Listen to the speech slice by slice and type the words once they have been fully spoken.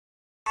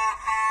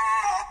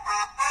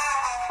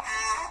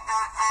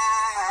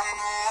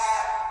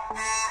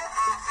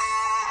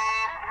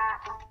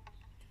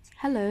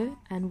Hello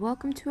and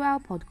welcome to our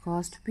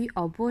podcast. We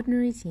are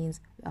Ordinary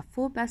Teens. We are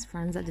four best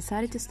friends that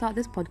decided to start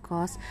this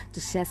podcast to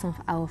share some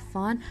of our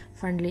fun,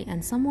 friendly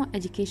and somewhat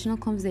educational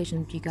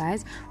conversations with you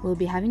guys. We'll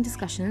be having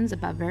discussions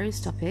about various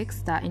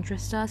topics that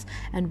interest us,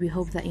 and we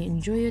hope that you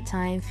enjoy your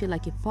time, feel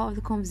like you're part of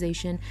the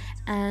conversation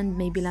and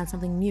maybe learn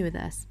something new with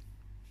us.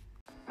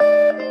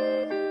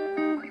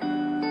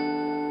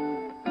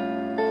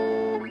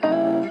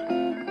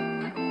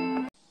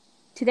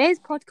 Today's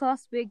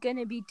podcast, we're going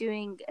to be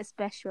doing a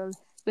special.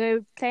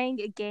 We're playing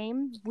a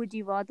game, Would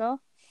You Rather?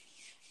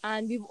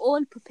 And we've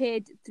all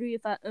prepared three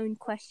of our own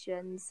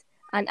questions.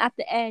 And at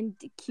the end,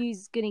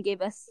 Q's going to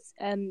give us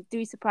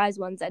three surprise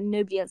ones that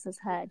nobody else has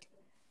heard.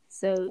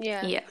 So,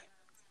 yeah.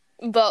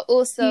 But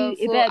also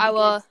Q,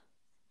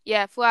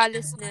 for our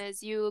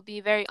listeners, you will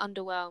be very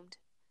underwhelmed.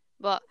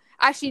 But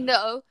actually,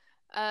 no.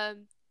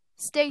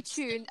 Stay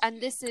tuned and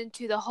listen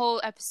to the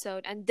whole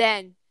episode, and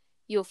then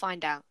you'll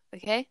find out.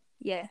 Okay?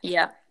 Yeah.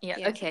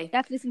 Okay. You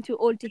have to listen to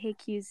all to hear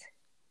Q's.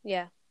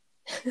 Yeah.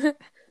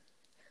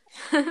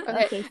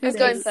 Okay, who's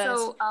going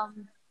first?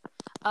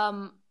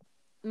 So,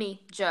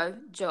 me, Joe.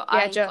 Yeah,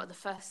 I Joe. got the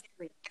first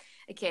three.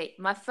 Okay,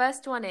 my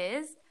first one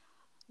is: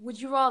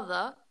 would you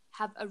rather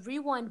have a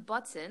rewind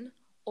button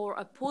or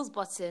a pause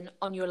button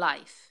on your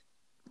life?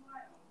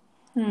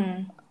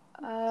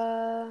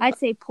 I'd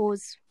say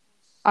pause.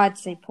 I'd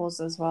say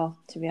pause as well,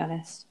 to be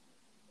honest.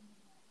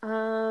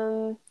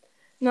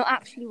 No,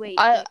 actually, wait.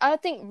 I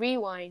think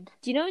rewind.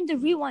 Do you know in the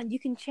rewind, you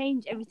can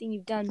change everything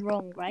you've done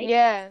wrong, right?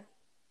 Yeah.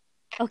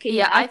 Okay,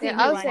 Yeah, I think think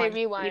I would say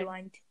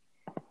rewind.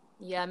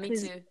 Yeah, me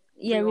too.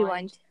 Yeah,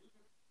 rewind.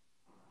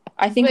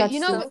 I think But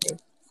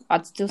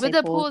I'd still say with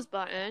the pause. pause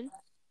button,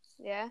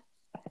 yeah.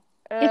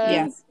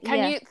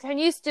 Can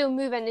you still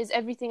move, and is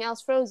everything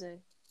else frozen?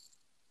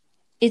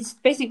 It's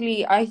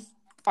basically, I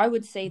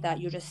would say that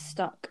you're just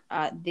stuck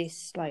at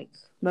this like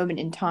moment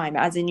in time,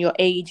 as in your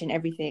age and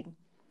everything.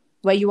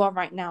 Where you are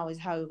right now is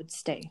how it would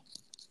stay.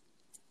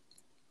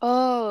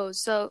 Oh,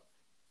 so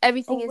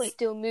everything is wait.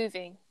 still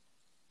moving.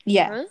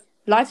 Yeah. Huh?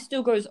 Life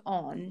still goes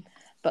on,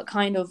 but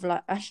kind of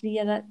like, actually,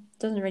 yeah, that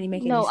doesn't really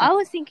make any sense. No, I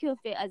was thinking of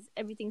it as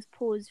everything's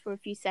paused for a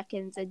few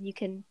seconds and you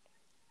can...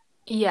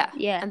 Yeah.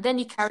 Yeah. And then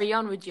you carry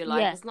on with your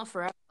life. Yeah. It's not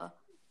forever.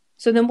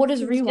 So then what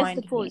does It's rewind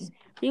just a pause. mean?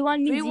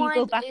 Rewind means you go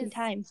Rewind back in is-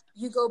 time.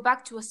 You go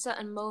back to a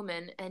certain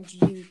moment and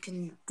you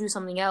can do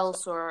something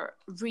else or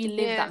relive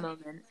Yeah. that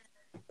moment.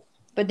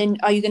 But then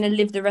are you going to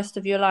live the rest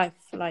of your life?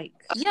 Like,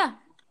 Yeah.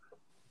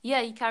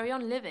 Yeah, you carry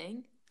on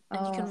living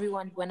and you can Oh.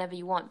 rewind whenever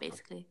you want,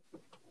 basically.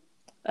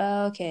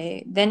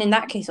 okay. Then in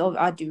that case,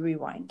 I'd do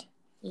rewind.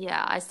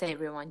 Yeah, I say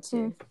rewind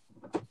too.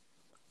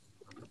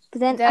 But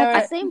then There at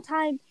are- the same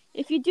time,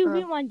 if you do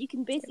rewind, you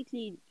can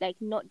basically like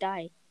not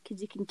die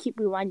because you can keep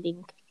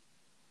rewinding.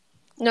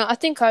 No, I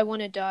think I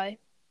want to die.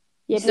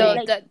 Yeah, So but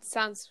like, that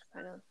sounds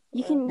kind of...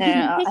 you can No,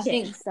 pick I it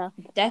think and stuff.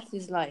 death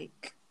is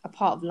like a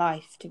part of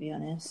life, to be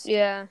honest.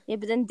 Yeah. Yeah,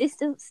 but then this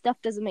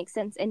stuff doesn't make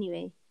sense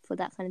anyway for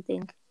that kind of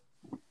thing.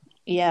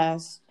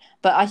 Yes.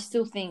 But I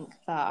still think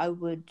that I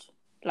would,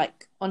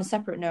 like, on a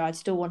separate note, I'd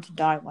still want to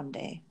die one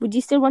day. Would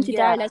you still want to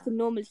die Yeah. like a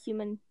normal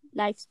human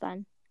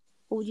lifespan,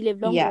 or would you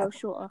live longer Yeah. or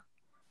shorter?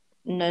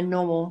 No,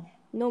 normal.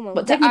 Normal.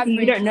 But technically,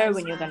 you average don't know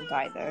when lifespan. you're going to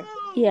die, though.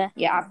 Yeah.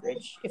 Yeah,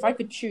 average. If I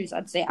could choose,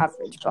 I'd say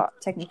average, but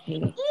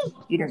technically,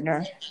 you don't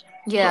know.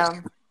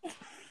 Yeah.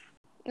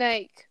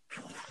 Like,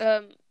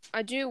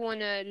 I do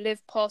want to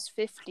live past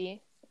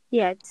 50.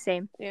 Yeah,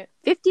 same. Yeah.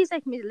 50 is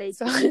like middle age.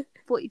 So,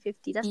 40,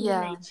 50, that's Yeah.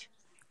 middle age.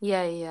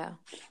 Yeah.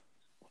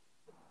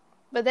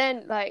 but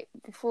then, like,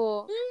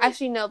 before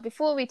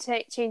we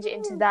change it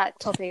into that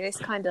topic, it's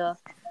kind of,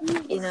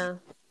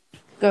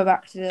 Go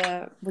back to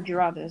the would you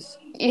rathers.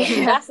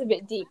 yeah. That's a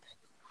bit deep.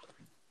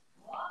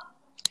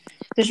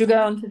 So should we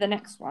go on to the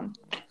next one?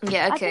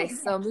 Yeah, I okay. think-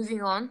 So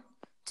moving on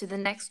to the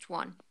next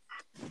one.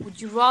 Would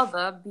you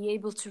rather be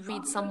able to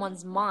read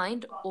someone's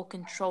mind or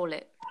control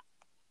it?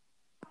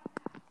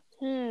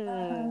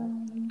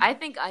 I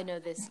think I know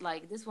this.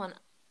 Like, this one,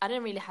 I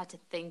didn't really have to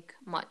think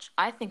much.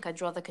 I think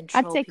I'd rather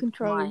control I'd say people's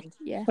control. mind.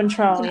 Yeah.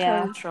 Control,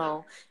 yeah.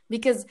 Control.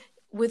 Because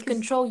with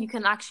control, you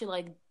can actually,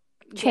 like,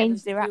 Change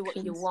get their them to do what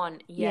you actions.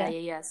 want. Yeah.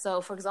 Yeah.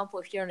 So, for example,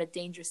 if you're in a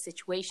dangerous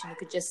situation, you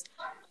could just,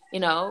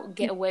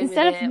 get away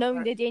Instead with of it.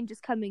 knowing the danger's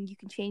coming, you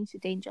can change the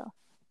danger.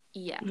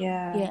 Yeah.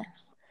 Yeah.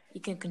 You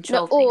can No,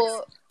 control things.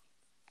 or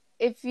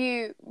if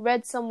you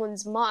read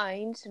someone's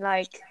mind,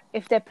 like,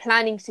 if they're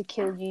planning to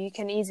kill you, you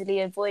can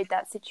easily avoid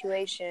that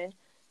situation.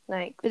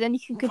 Like, But then you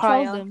can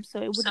control Prior. them, so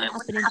it wouldn't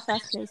happen in the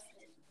first place.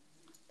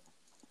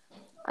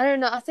 I don't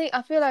know. I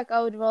feel like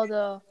I would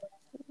rather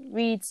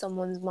read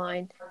someone's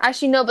mind.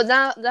 Actually, no, but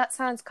that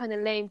sounds kind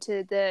of lame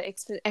to the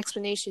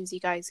explanations you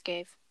guys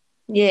gave.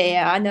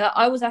 Yeah, I know.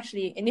 I was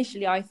actually,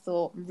 initially I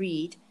thought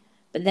read,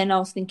 but then I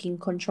was thinking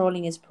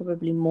controlling is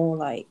probably more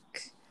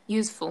like,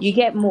 Useful. you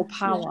get more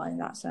power in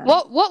that sense.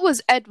 What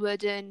was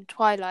Edward in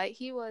Twilight?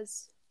 He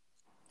was...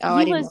 Oh, I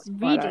He didn't was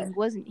watch reading, Twilight.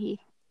 wasn't he?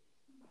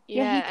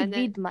 Yeah, he could and then...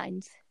 read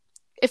minds.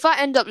 If I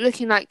end up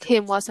looking like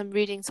him whilst I'm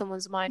reading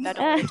someone's mind, I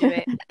don't want to do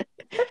it.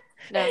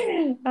 No,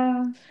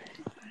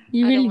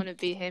 You I really don't want to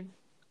be him.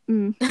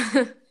 Mm.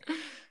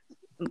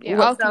 Yeah,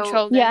 What, I'll so-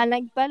 control them. Yeah, and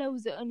like Bella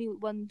was the only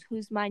one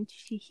whose mind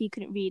he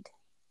couldn't read.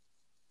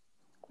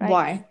 Right.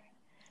 Why?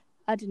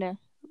 I don't know.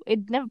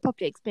 It never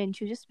properly explained.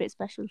 She was just a bit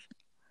special.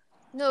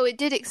 No, it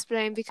did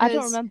explain because I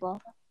don't remember.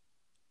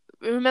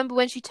 remember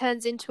when she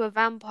turns into a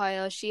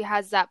vampire, she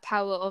has that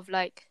power of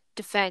like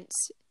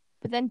defense.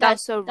 But then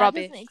That's so that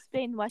rubbish. doesn't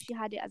explain why she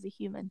had it as a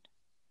human.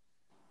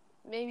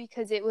 Maybe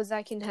because it was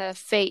like in her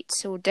fate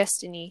or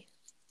destiny.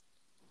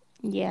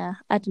 Yeah,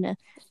 I don't know.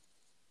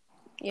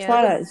 Yeah.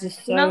 Twilight is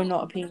just so No.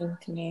 not appealing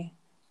to me.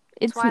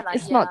 It's Twilight,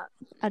 it's yeah, not.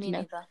 I me don't know.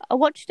 neither. I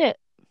watched it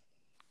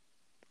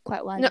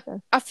quite a while No.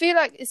 ago. I feel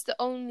like it's the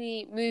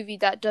only movie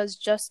that does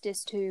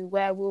justice to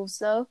werewolves,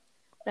 though.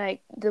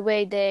 Like the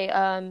way they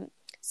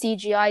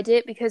CGI'd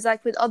it, because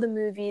like with other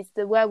movies,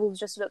 the werewolves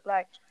just look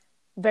like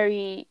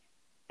very,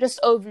 just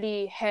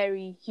overly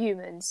hairy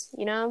humans.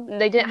 You know,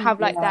 they didn't have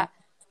like Yeah. that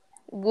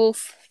wolf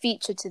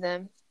feature to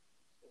them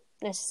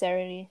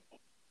necessarily.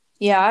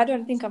 Yeah, I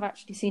don't think I've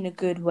actually seen a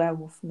good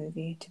werewolf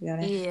movie, to be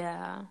honest.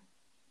 Yeah.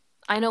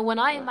 I know when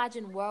I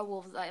imagine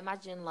werewolves, I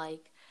imagine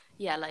like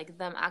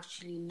them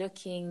actually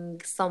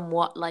looking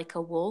somewhat like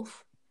a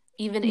wolf,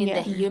 even in Yeah.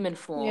 the human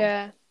form.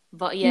 Yeah.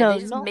 But yeah, No, they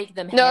just not- make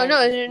them No,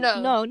 hairy.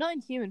 No, not in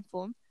human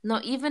form.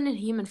 Not even in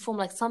human form,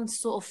 like some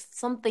sort of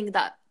something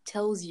that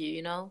tells you,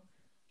 you know?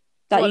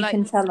 That What, you like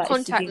can tell, like, it's a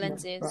contact demon,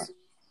 lenses. right?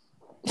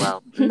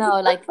 Well, no,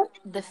 like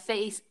the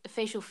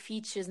facial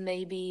features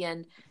maybe,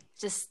 and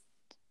just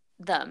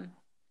them,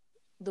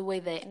 the way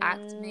they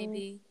act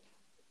maybe.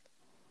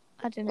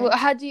 I don't know. Well,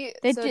 how do you?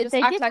 They so did. just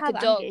They act did like have a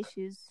dog. anger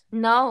issues.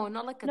 No,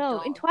 not like a No,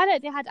 dog. in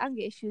Twilight they had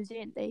anger issues,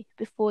 didn't they?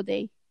 Before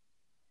they.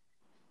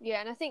 Yeah,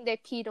 and I think they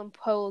peed on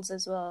poles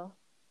as well.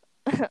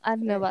 I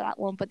don't know about that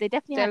one, but they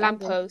definitely They're had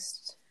anger.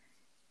 lampposts.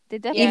 They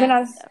definitely.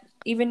 Yeah.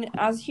 Even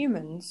as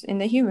humans in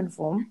the human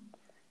form.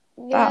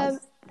 Yeah.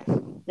 That's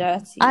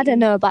dirty. I don't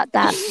know about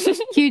that.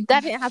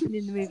 That didn't happen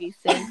in the movie,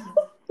 so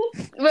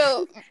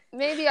Well,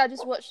 maybe I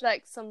just watched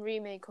like some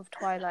remake of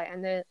Twilight,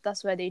 and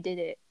that's where they did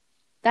it.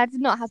 that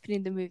did not happen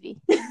in the movie.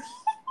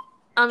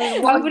 I mean, I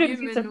what wouldn't be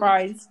human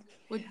surprised.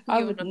 would I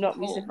pee would on a not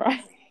be pole?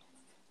 surprised.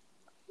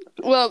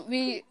 Well,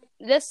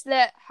 let's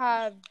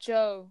have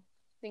Joe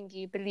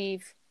thingy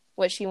believe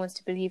what she wants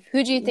to believe.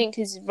 Who do you think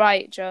is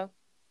right, Joe?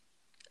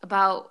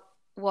 About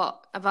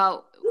what?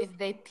 About if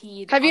they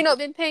peed Have you on not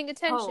the been paying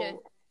attention?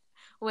 pole?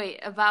 Wait,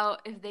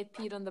 about if they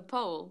peed on the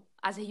pole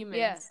as a human?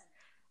 Yeah.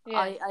 Yeah.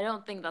 I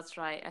don't think that's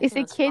right. I It's a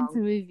think that's kids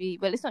wrong. movie.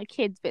 Well, it's not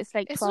kids, but it's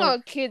like It's 12. not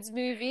a kids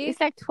movie. It's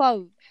like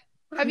 12.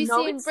 Have you No,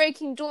 seen it's-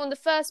 Breaking Dawn, the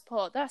first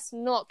part? That's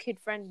not kid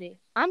friendly.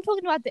 I'm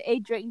talking about the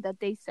age rating that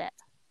they set.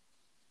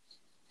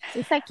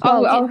 It's like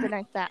Oh, 12, oh. something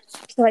like that.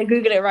 Shall I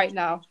Google it right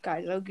now,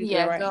 guys? I'll Google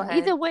Yeah, it right go now. ahead.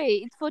 Either way,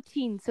 it's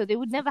 14, so they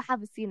would never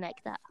have a scene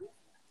like that.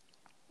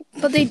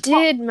 But they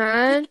did,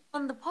 man.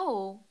 On the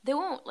pole, they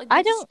won't. Like,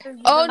 I they just don't- show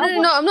you Oh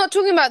the- no, I'm not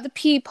talking about the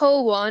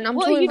peephole one. I'm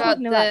What are talking you about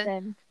talking about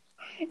then?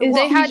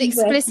 They had PG-13?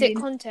 explicit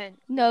content.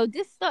 No,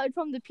 this started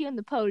from the pee on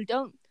the pole.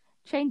 Don't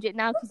change it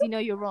now because you know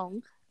you're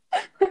wrong.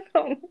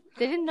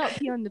 They did not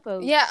pee on the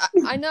pole. Yeah,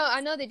 I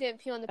know they didn't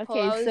pee on the pole.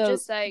 Okay, I was so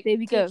just like there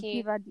we go. thinking,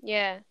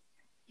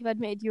 You've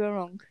admitted you were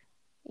wrong.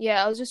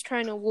 yeah, I was just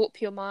trying to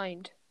warp your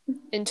mind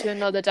into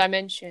another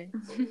dimension.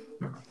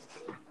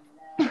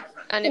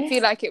 And it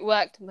feel like it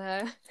worked,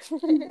 man.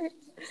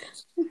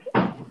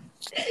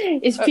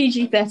 It's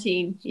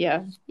PG-13,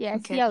 yeah. Yeah,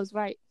 Okay. see, I was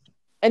right.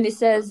 And it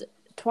says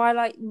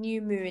Twilight,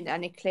 New Moon,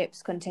 and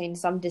Eclipse contain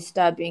some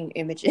disturbing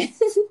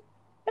images.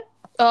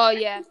 Oh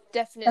yeah,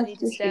 definitely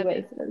That's literally what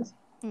disturbing. it says.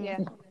 Yeah,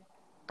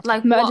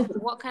 Like Murder.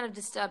 what kind of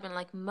disturbing?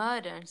 Like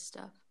murder and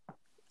stuff.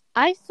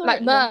 I saw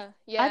like it. Myrrh.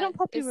 Yeah, I don't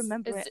properly it's-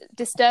 remember it's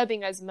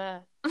disturbing as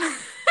Myrrh.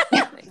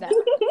 Like that.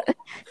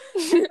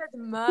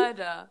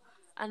 Murder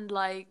and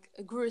like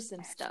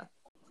gruesome stuff.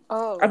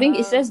 Oh, I think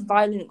it says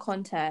violent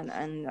content,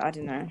 and I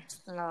don't know.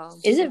 No,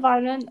 Is it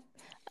violent?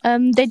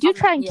 They do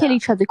try and kill Yeah.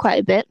 each other quite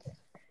a bit.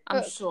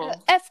 I'm sure.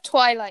 F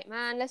Twilight,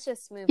 man. Let's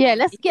just move Yeah, on.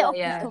 let's get Yeah, off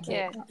yeah, this topic.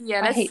 Yeah, Yeah,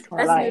 I let's hate let's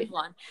Twilight. move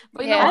on.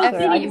 But you yeah. know what? I F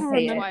feel like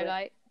Twilight. you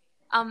Twilight.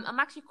 I'm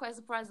actually quite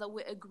surprised that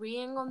we're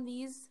agreeing on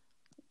these.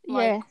 Yeah.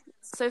 Like,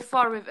 so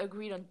far we've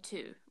agreed on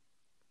 2.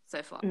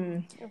 So far.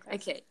 Mm.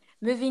 Okay,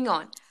 moving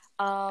on.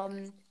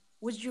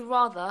 Would you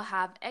rather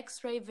have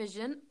X-ray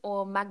vision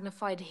or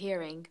magnified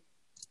hearing?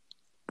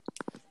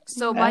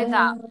 So by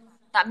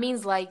that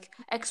means like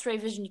X-ray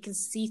vision, you can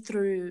see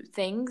through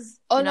things.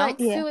 Oh, you know? like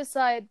Yeah.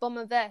 suicide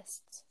bomber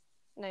vests,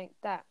 like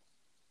that.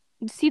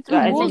 See through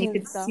Like, I walls think you and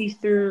could stuff. see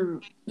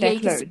through Yeah, their you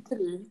can clothes. see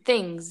through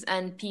things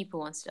and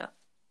people and stuff.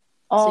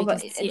 Oh, you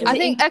but can see does I it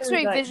think include,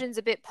 X-ray like- vision's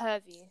a bit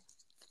pervy.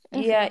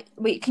 Yeah.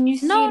 Wait, can you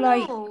see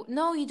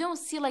No, you don't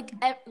see like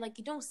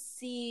you don't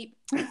see.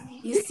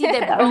 You see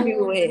their That would be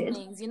bones weird. and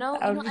things. You know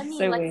That would what I be mean?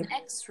 so Like weird. an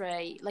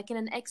X-ray, like in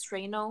an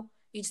X-ray, you know,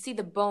 you see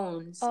the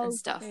bones and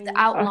stuff, Okay. the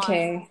outline.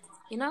 Okay,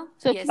 You know,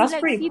 So yes. can that's like,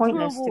 pretty see through a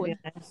pointless to wall? be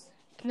honest.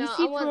 Can you No,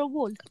 see I want- through a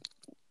wall?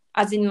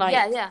 As in, like,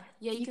 yeah.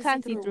 You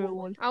can't see through a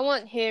wall. I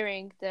want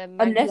hearing the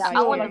unless magnified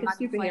you're want like a a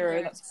magnified superhero,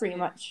 hearing that's pretty too.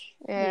 much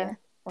Yeah.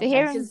 what The it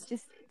hearing's is.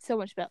 just so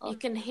much better. You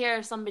can hear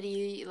if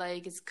somebody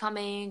like is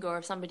coming or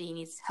if somebody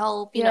needs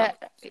help. You Yeah.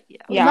 know. Yeah.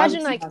 Yeah, I would Imagine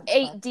see like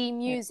magnified. 8D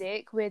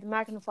music with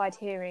magnified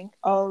hearing.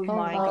 Oh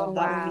my Oh, god,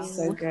 that would be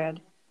so wow.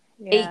 good.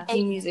 Yeah.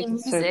 8D music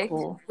is so music.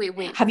 cool.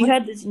 Wait. Have you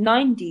heard this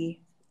 9D?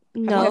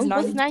 No, heard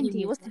what's 9D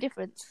 90? What's the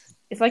difference?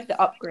 It's like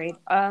the upgrade.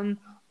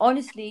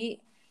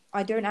 Honestly,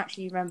 I don't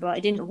actually remember.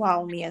 It didn't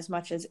wow me as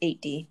much as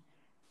 8D,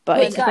 but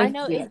Well, it's guys, I supposed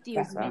know to be 8D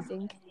was better.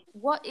 amazing.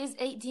 What is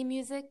 8D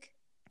music?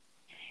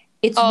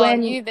 It's Oh,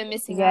 when you've been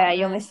missing yeah, out.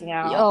 you're man. missing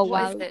out. Oh, What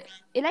wow. is it?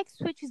 It like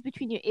switches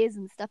between your ears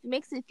and stuff. It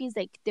makes it feel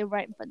like they're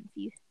right in front of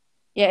you.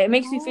 Yeah, it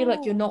makes you feel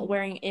like you're not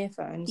wearing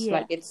earphones. Yeah.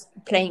 Like it's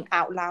playing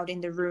out loud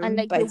in the room, And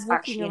like but you're it's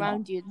walking actually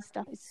around you and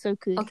stuff. It's so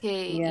cool.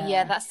 Okay, Yeah.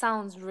 yeah, that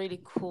sounds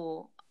really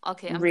cool.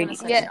 Okay, I'm Really gonna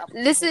search cool. it Yeah, up.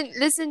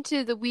 listen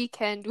to The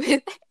Weeknd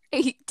with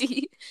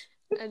 8D,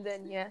 and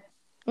then yeah,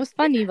 What's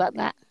funny about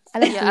that? I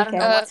like Yeah, the I don't know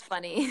Weeknd. what's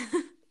funny.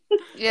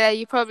 yeah,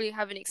 you probably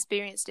haven't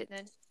experienced it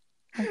then.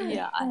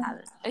 Yeah, I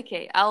haven't.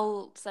 Okay,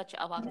 I'll search it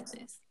up after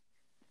this.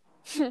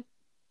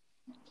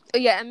 Oh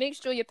yeah, and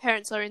make sure your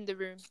parents are in the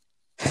room.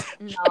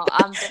 No,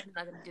 I'm definitely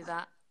not gonna do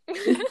that.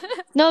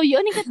 No, you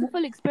only get the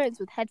full experience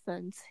with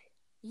headphones.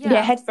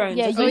 Yeah, headphones.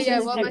 Yeah, As you long as just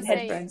you what have am I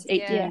saying? headphones, 8D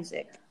Yeah.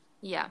 music.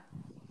 Yeah.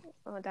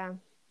 Oh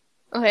damn.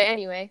 Okay,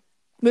 anyway.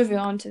 Moving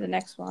on to the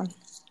next one.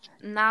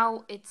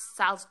 Now it's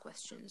Sal's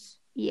questions.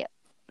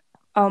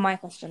 Oh, my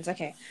questions.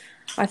 Okay.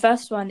 My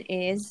first one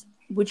is,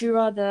 would you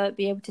rather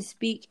be able to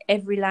speak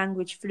every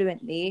language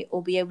fluently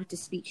or be able to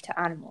speak to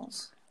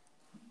animals?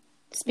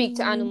 Speak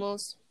to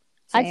animals.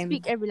 I Same.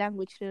 speak every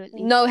language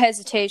fluently. No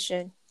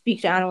hesitation.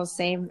 Speak to animals,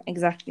 same.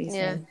 Exactly the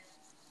Yeah. same.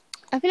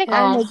 I feel like I'm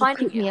animals would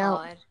finding creep me it out.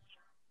 hard.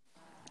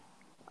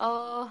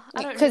 Oh,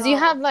 I don't know. Because you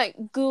have like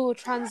Google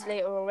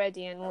Translator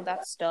already and all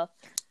that stuff.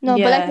 No,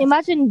 but like Yeah.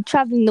 imagine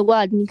traveling the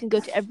world and you can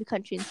go to every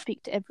country and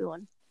speak to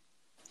everyone.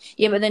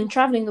 Yeah, but then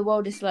traveling the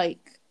world is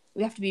like,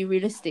 we have to be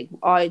realistic.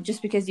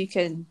 Just because you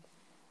can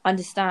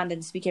understand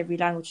and speak every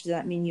language, does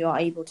that mean you are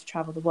able to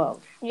travel the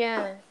world?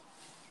 Yeah.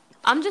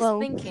 I'm just Well,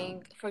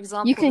 thinking, for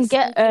example, You can the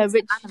get speaking a to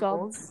rich job.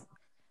 animals.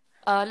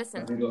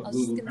 Listen, I was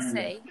just gonna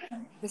say,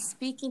 the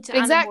speaking to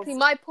Exactly, animals.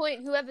 my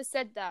point. Whoever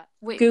said that.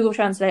 Wait, Google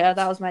Translator,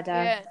 that was my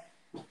dad.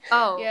 Yeah.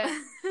 oh,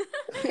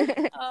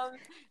 Yeah.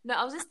 no,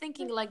 I was just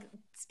thinking, like,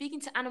 speaking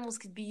to animals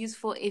could be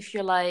useful if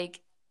you're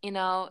like, in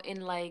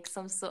like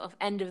some sort of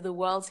end of the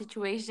world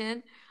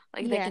situation,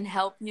 like they Yeah. can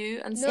help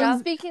you and No, stuff.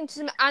 speaking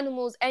to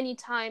animals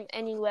anytime,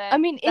 anywhere. I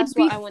mean, That's it'd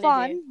be what I wanna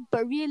fun, do.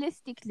 but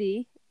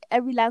realistically,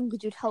 every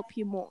language would help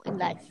you more in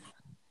life.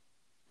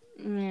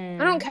 I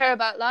don't care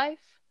about life.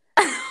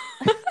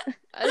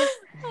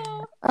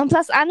 And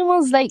plus,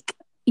 animals, like,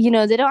 you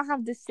know, they don't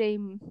have the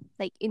same,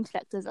 like,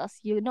 intellect as us.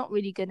 You're not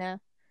really gonna...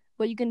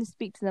 What are you gonna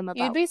speak to them about?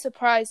 You'd be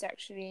surprised,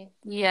 actually.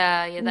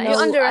 Yeah, that No, You're is-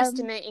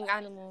 underestimating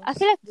animals. I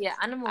feel like yeah,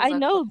 animals. I are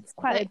know quite-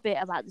 quite a bit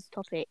about this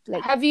topic.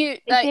 Like, Have you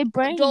their like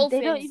brain, they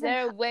dolphins? don't even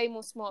They're way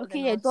more smart okay,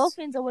 than yeah, us.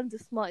 dolphins are one of the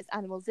smartest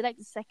animals. They're like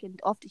the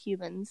second after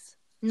humans.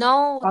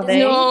 No, Are they're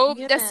they? No,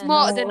 humans. they're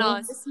smarter than No.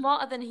 us. They're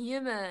smarter than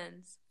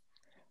humans.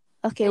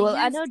 Okay, They well,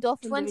 I use know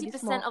dolphins are 20% really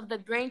smart. of the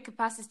brain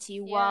capacity,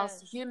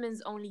 whilst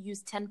humans only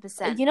use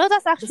 10%. You know,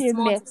 that's actually a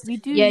myth. smartest- We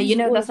do Yeah, use you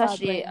know, all that's of our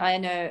actually, brain, I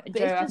know, but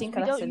Joe, it's I just think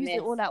we that's don't a use myth.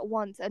 it all at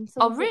once. And Oh,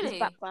 someone really?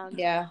 background.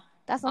 Yeah,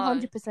 That's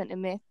 100% a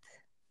myth.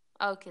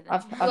 Okay, then.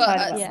 I've But heard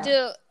about yeah. that.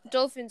 still,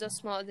 dolphins are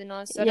smarter than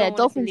us. I Yeah, don't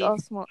dolphins wanna are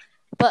smart.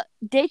 But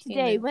day to You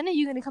day, know. when are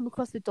you going to come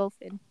across a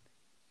dolphin?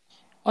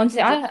 Honestly,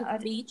 You I, go to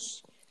the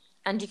beach,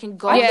 and you can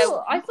go. I, Yeah.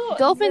 thought, I thought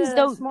Dolphins the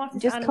don't smartest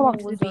just come up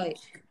animal to the was,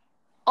 beach. like,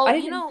 Oh, I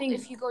you didn't know, think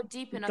if you go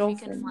deep enough, you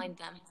can dolphin. find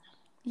them.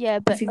 Yeah,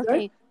 but you go-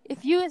 okay.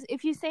 If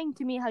you're saying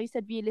to me how you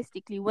said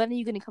realistically, when are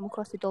you going to come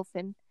across a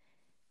dolphin?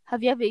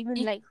 Have you ever even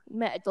You- like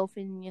met a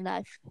dolphin in your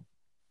life?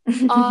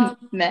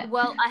 Met.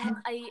 Well,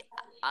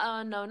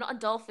 no, not a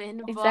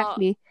dolphin,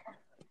 Exactly.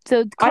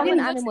 So I common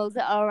didn't- animals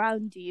that are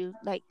around you,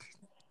 like.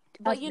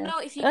 I but don't you know,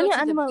 if you The go only to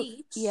animal- the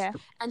beach, Yeah.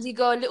 and you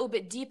go a little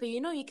bit deeper,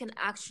 you know, you can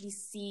actually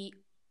see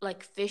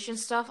like fish and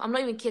stuff. I'm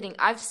not even kidding.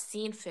 I've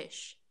seen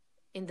fish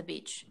in the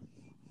beach.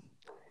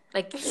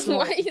 Like believe. small.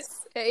 Why are you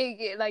saying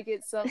it like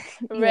it's some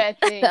rare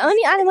thing? The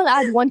only animal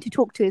I'd want to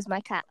talk to is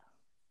my cat.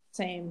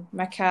 Same,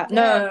 my cat.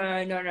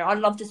 Yeah. No. I'd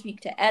love to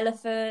speak to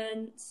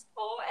elephants.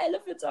 Oh,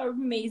 elephants are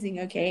amazing.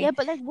 Okay. Yeah,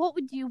 but like, what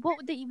would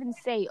they even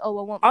say? Oh,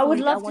 I want. I would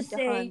food, love to want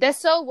say- hunt. They're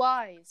so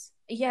wise.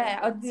 Yeah,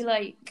 I'd be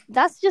like,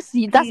 That's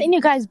in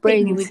your guys'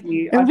 take me brains. with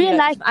you. In I'd be real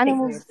like, life,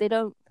 animals they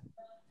don't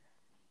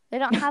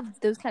have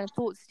those kind of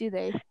thoughts, do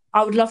they?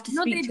 I would love to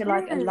No, speak they to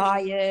like a do.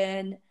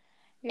 lion,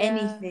 Yeah.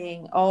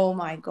 anything. Oh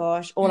my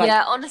gosh. Or like,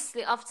 Yeah,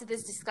 honestly, after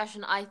this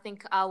discussion, I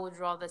think I would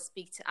rather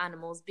speak to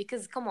animals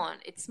because, come on,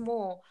 it's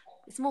more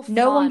fun.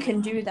 no one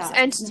can do that.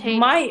 entertaining.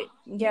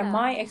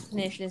 My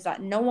explanation is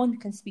that no one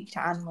can speak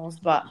to animals,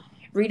 but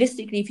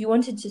realistically, if you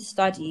wanted to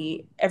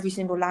study every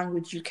single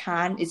language you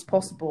can, it's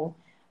possible.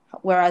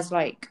 Whereas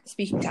like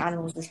speaking to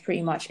animals is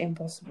pretty much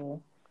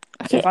impossible.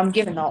 So if I'm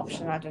given the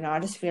option, I don't know.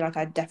 I just feel like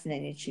I'd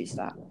definitely choose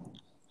that.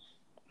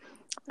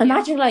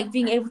 Imagine like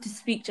being able to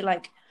speak to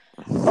like,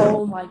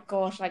 oh my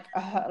gosh, like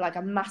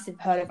a massive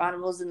herd of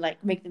animals and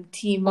like make them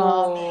team up.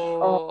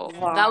 Oh,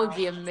 wow. that would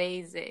be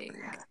amazing.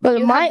 Well,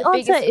 You my have the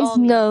answer biggest is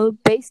army. no,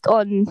 based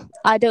on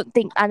I don't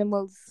think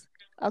animals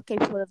are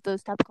capable of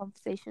those type of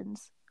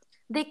conversations.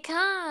 They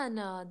can.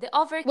 They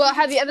are very. Well,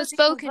 have you ever completely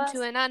spoken converse.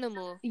 to an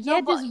animal?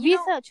 Yeah, but there's you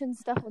know, research and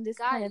stuff on this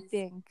kind of guys,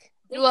 thing.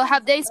 Well,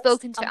 have they converse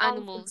spoken to among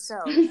animals?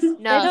 themselves. They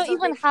No. don't So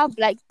even have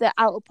like the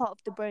outer part of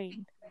the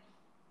brain.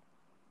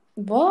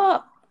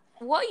 What?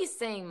 What are you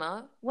saying,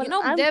 Ma? Well, you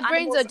know, Their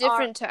brains animals are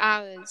different to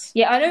ours.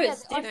 Yeah, I know Yeah,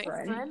 it's they're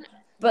different,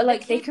 but They're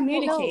like they capable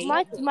of no,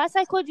 communicate. my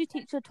psychology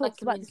teacher like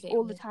talks about this communicating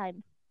all the with.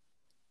 time.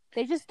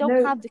 They just don't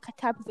No. have the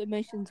type of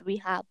emotions we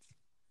have.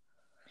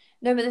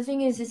 No, but the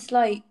thing is, it's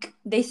like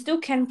they still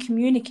can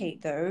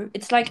communicate though.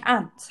 It's like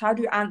ants. How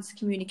do ants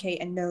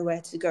communicate and know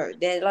where to go?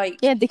 They're like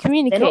Yeah, they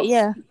communicate. not-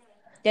 Yeah,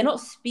 they're not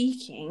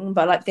speaking,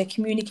 but like they're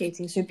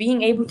communicating. So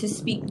being able to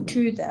speak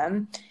to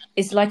them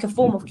is like a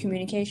form of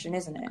communication,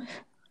 isn't it?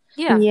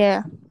 Yeah.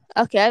 yeah.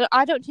 Okay,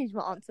 I don't change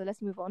my answer. Let's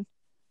move on.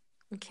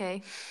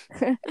 Okay.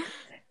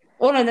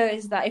 All I know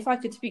is that if I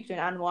could speak to an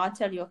animal, I'd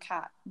tell your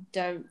cat,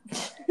 don't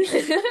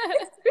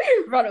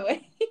run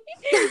away.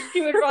 She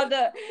would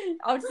rather,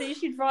 I would say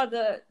she'd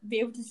rather be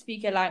able to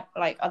speak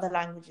like other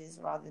languages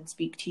rather than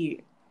speak to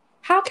you.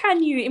 How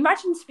can you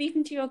imagine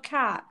speaking to your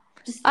cat?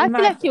 Just I feel like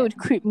imagine. it would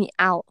creep me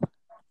out.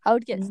 I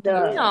would get No.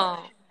 scared. No.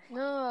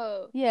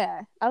 No.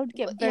 Yeah, I would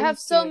get You very have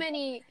so scared.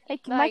 many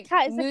Like my like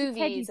cat is like a teddy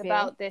movies bear.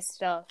 about this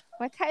stuff.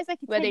 My cat is like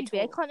a where they teddy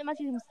bear. I talk. can't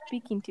imagine him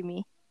speaking to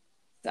me.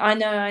 I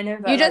know.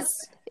 But You like,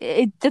 just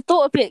The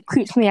thought of it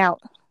creeps me out.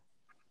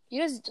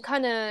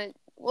 kind of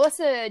what's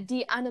a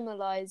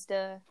de-animalized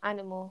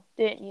animal,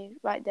 didn't you?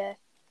 Right there.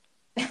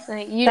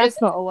 Like you That's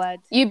just not a word.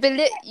 you That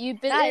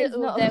is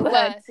belittle not a their word.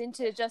 worth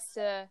into just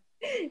a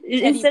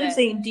instead bear. of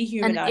saying An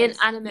dehumanized,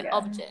 inanimate yeah.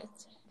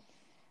 object.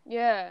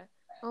 yeah.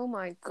 Oh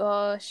my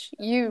gosh,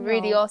 you No,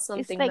 really are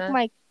something. It's like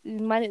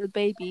man. my little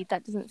baby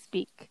that doesn't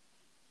speak.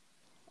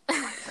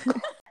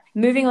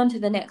 Moving on to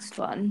the next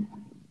one.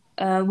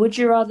 Would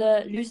you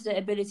rather lose the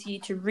ability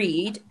to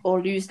read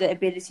or lose the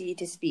ability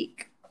to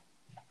speak?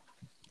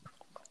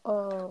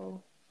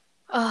 Oh.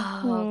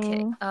 Oh,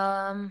 okay.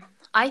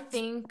 I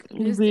think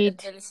lose Read.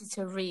 the ability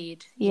to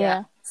read.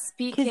 Yeah.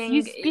 Speaking Because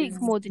you speak is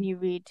more than you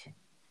read.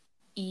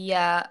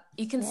 yeah.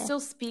 You can Yeah. still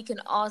speak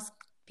and ask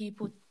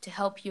people to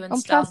help you and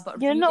And stuff, plus,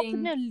 but you're not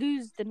reading, going to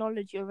lose the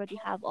knowledge you already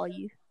have, are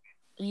you?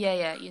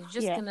 yeah, you're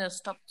just Yeah. gonna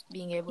stop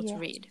being able Yeah. to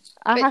read.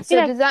 I Wait, feel so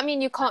like, does that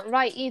mean you can't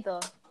write either?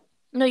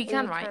 No, you Or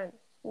can write.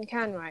 You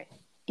can write,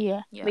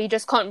 yeah. Yeah. but you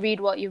just can't read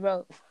what you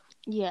wrote.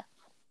 Yeah.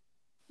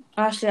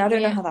 Actually, I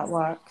don't know Yeah. how that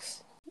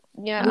works.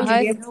 Yeah. Would you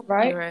I- be able to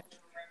write?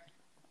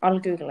 I'll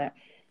Google it.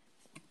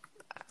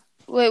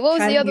 Wait, what was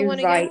Can the other you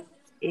one write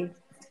if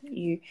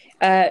you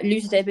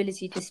lose the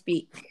ability to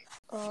speak?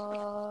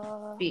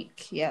 again?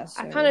 Speak, yeah. I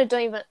So. kind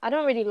of I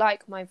don't really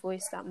like my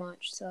voice that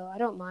much, so I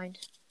don't mind.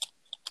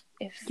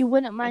 If You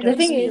wouldn't mind. The don't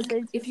thing losing is, the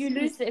ability if to you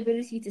speak. lose the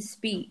ability to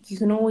speak, you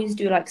can always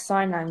do like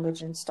sign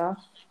language and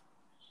stuff.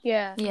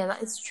 yeah, Yeah,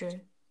 that is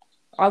true.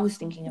 I was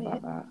thinking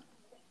about that.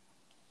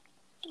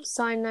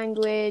 sign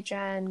language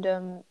and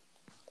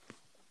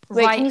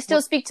wait, can you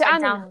still speak to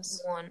Write down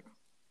animals? what you want.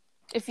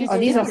 If you Oh,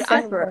 these are speak to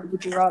animals. separate.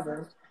 Would you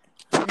rather?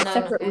 No,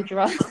 Separate. Would you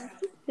rather?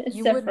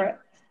 You Separate.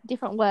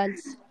 Different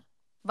words.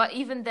 but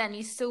even then,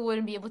 you still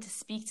wouldn't be able to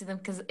speak to them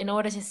because in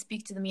order to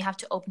speak to them, you have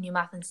to open your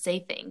mouth and say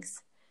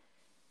things.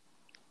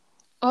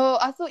 Oh,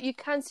 I thought you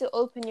can still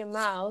open your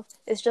mouth.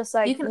 It's just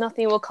like You can-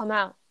 nothing will come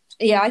out.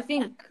 Yeah, I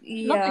think.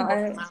 Nothing Yeah,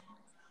 will come out.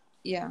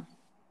 yeah.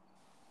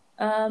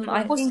 Of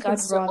I course you think can I'd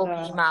still open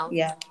rather. your mouth.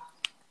 Yeah.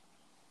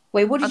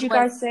 Wait, what did you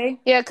Otherwise- guys say?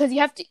 Yeah, because you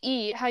have to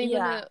eat. How you Yeah,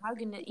 gonna? how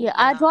can it? Yeah,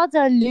 I'd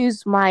rather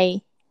lose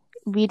my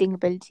reading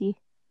ability.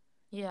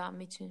 Yeah,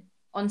 me too.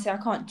 Honestly, I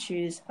can't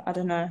choose. I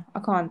don't know. I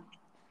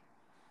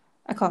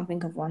can't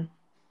think of one.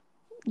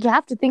 You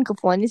have to think of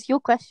one. It's your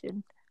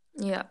question.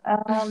 Yeah.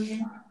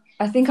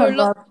 I think For a I'd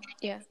lot- rather.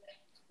 Yeah.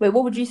 Wait,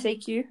 what would you say,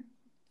 Q?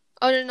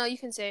 Oh no, you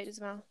can say it as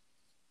well.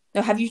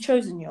 No, have you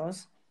chosen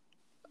yours?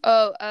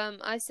 Oh,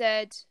 I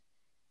said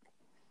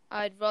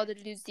I'd rather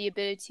lose the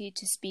ability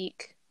to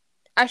speak.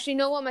 Actually,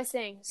 no, what am I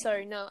saying?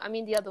 Sorry, no, I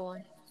mean the other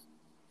one.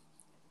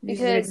 Lose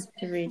the Because ability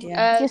to read,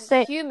 yeah. Just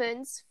say-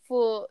 humans,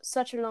 for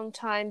such a long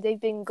time, they've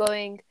been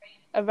going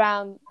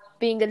around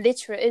being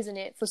illiterate, isn't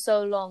it, for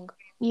so long,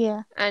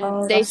 Yeah. and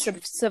Oh, they that's true.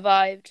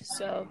 survived.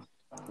 So,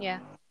 yeah.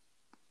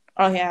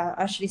 Oh yeah,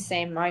 actually,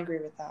 same. I agree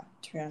with that.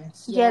 To be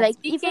honest. Yeah, like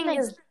speaking even like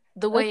is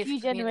the way a of few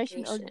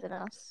generations communication. older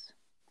than us.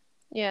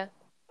 Yeah.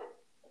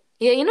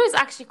 Yeah, you know, it's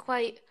actually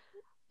quite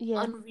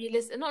Yeah.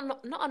 unrealistic.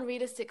 Not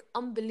unrealistic.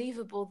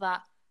 Unbelievable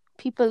that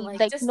People like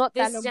like just not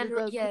that this long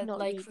ago yeah, could not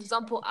like read. for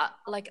example,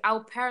 like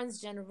our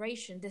parents'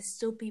 generation, there's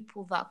still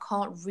people that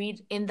can't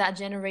read in that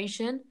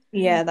generation.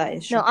 Yeah, that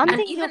is true. No, I'm And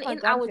thinking even of my in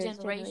our grandparents'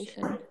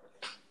 generation.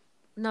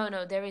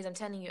 No, there is. I'm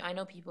telling you, I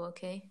know people.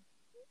 Okay.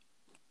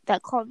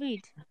 that can't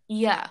read.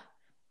 Yeah.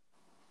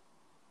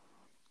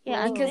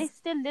 Yeah, and Because- they're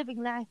still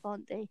living life,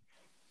 aren't they?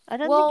 I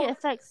don't Well- think it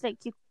affects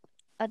like your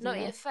I don't No,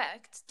 know. it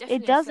affects. It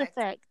Definitely does affects.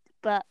 affect,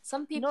 but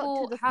Some not to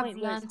people the have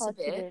point where it's learned a hard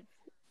to bit, live.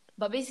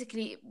 but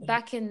basically,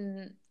 back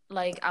in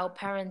like our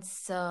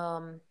parents'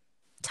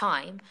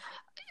 time,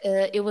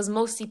 it was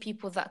mostly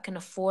people that can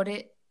afford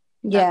it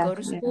that Yeah, go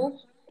to yeah.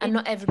 school, and It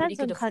not everybody depends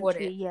on could afford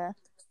country, it. yeah.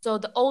 So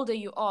the older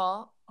you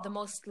are, the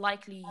most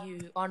likely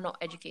you are not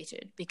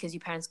educated because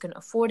your parents couldn't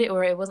afford it,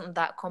 or it wasn't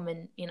that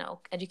common.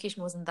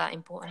 Education wasn't that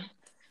important.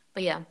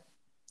 But yeah.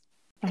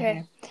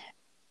 Okay.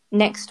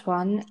 Next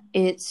one,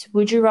 it's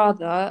would you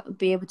rather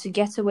be able to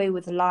get away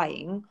with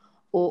lying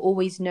or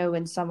always know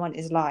when someone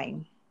is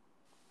lying?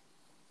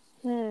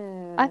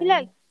 I feel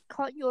like,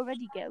 can't you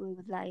already get away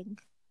with lying?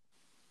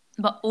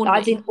 But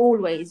As in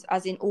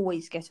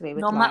always get away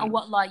with no matter lying.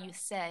 what lie you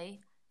say,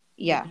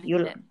 Yeah,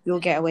 believe it. you'll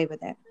get away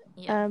with it.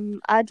 Yeah.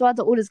 I'd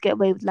rather always get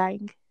away with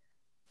lying.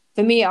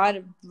 For me,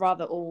 I'd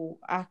rather all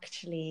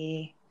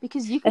actually.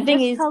 Because you The can thing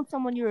just is, tell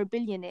someone you're a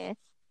billionaire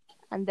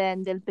and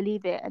then they'll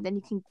believe it, and then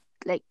you can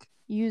like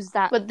use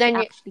that But then to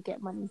you- actually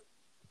get money.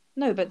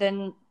 no, but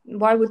then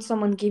why would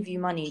someone give you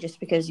money just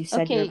because you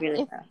said you're a Okay,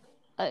 billionaire?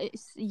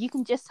 you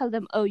can just tell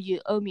them, "Oh, you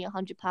owe me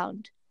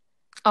 £100."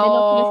 They're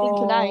not gonna think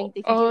you're lying.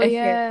 They can Oh, just,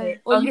 yeah.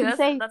 or you can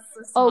say, that's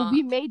so "Oh, smart.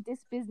 we made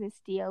this business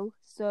deal,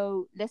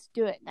 so let's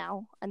do it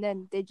now," and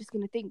then they're just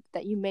gonna think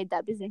that you made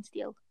that business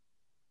deal.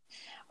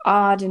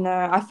 I don't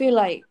know. I feel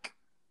like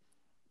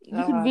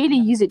You can really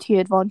use it to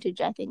your advantage,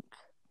 I think,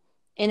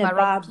 in By a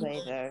robbing bad way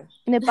people. though.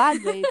 in a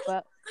bad way,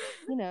 but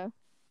you know.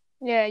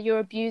 Yeah, you're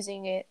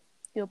abusing it.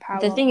 Your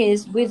power. The thing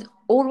is, with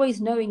always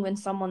knowing when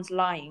someone's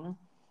lying,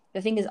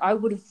 the thing is, I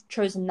would have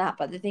chosen that.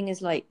 But the thing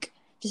is, like,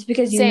 just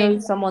because you know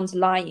Same. someone's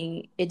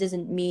lying, it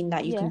doesn't mean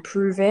that you Yeah. can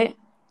prove it.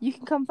 You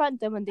can confront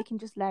them and they can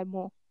just lie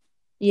more.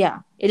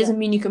 Yeah, it doesn't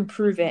mean you can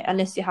prove it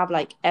unless you have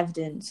like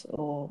evidence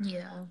or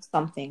Yeah.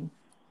 something.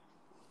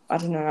 I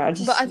don't know. I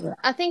just. But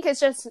I think it's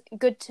just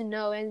good to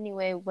know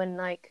anyway when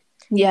like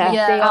yeah,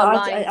 Yeah. they are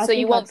I'd- lying, I so you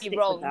think won't I'd be stick with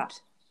wronged.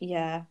 that.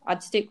 Yeah,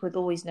 I'd stick with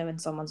always knowing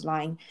someone's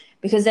lying,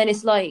 because then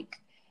it's like,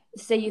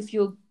 say if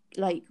you're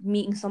like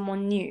meeting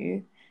someone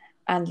new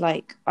and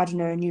like, I don't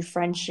know, a new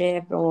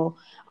friendship, or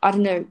I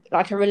don't know,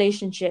 like a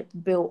relationship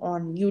built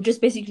on, you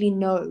just basically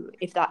know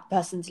if that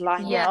person's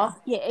lying Yeah. or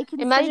not. Yeah, it can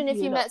Imagine save if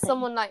you you a lot met of time.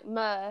 someone like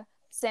Mer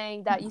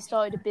saying that you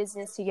started a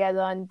business together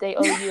and they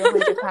owe you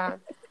 £100.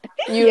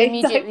 You Yeah,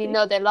 immediately exactly.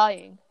 know they're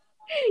lying.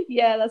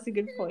 Yeah, that's a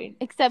good point.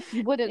 Except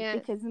you wouldn't, Yeah.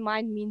 because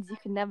mine means you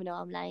can never know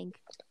I'm lying.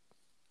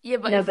 Yeah,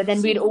 but No, if but then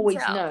she we'd can always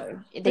tell-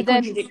 know. They But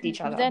then- contradict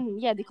each other. But then,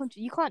 yeah,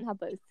 you can't have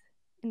both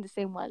in the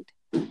same world.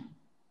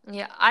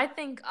 Yeah, I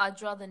think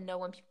I'd rather know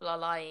when people are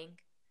lying.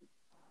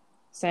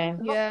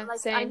 Same. Yeah, Like,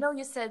 same. I know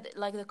you said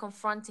like the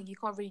confronting, you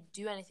can't really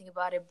do anything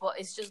about it, but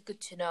it's just good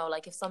to know.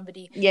 Like if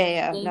somebody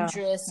Yeah, no.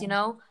 dangerous, I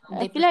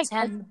they feel like,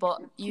 pretend, but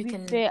to you be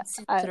can fair,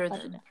 see I through don't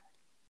them. know.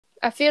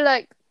 I feel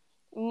like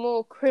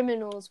more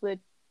criminals would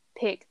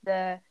pick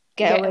the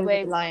Get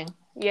away with lying.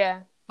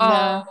 Yeah.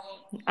 Mer,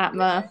 at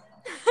Mer.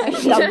 I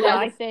see Double what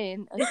lie. you're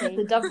saying. This is Okay.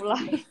 the double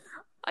lie.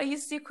 Are you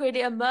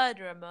secretly a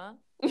murderer, Ma?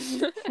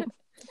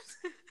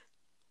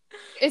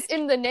 It's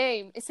in the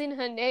name. It's in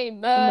her name.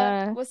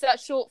 Mer. What's that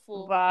short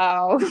for?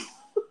 Wow.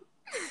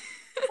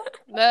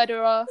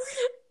 Murderer.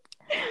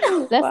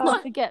 Let's Wow.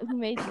 not forget who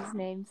made these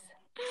names.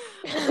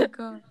 Oh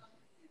God.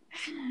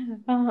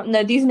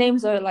 No, these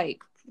names are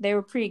like, they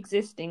were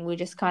pre-existing. We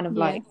just kind of Yeah.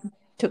 like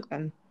took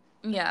them.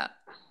 Yeah.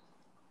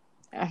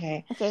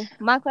 Okay. Okay,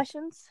 my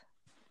questions.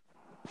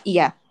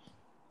 Yeah.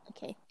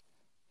 Okay.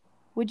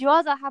 Would you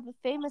rather have a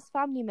famous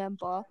family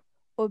member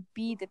or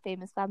be the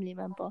famous family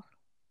member?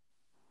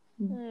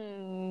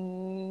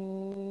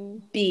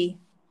 B.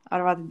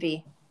 I'd rather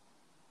B.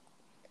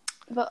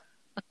 But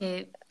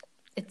Okay,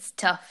 it's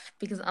tough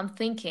because I'm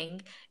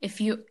thinking if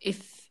you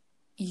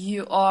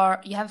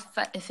have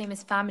a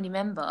famous family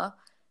member,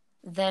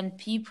 then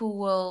people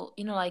will,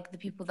 like the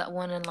people that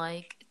want to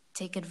like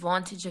take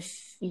advantage of,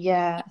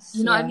 Yes.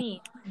 you know what I yeah.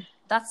 mean?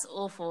 That's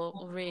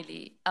awful,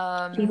 really.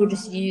 People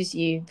just use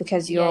you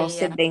because you're Yeah.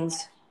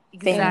 siblings.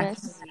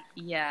 Exactly.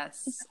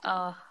 Yes.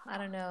 I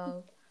don't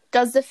know.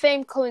 does the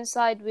fame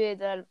coincide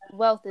with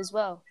wealth as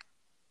well?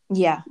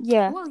 Yeah.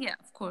 Yeah. Well, yeah,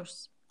 of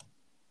course.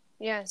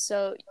 Yeah,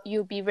 so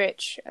you'll be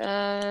rich.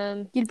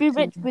 You'll be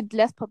rich with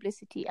less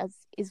publicity, as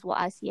is what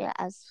I see it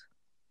as.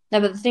 No,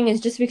 but the thing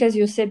is, just because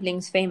your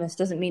sibling's famous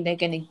doesn't mean they're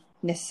going to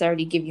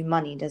necessarily give you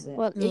money, does it?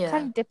 Well, it Yeah.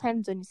 kind of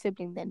depends on your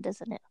sibling then,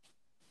 doesn't it?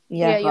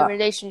 Yeah, your but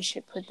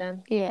relationship with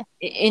them. Yeah.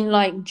 in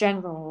like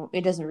general,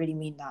 it doesn't really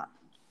mean that.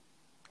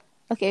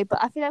 Okay, but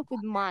I feel like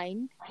with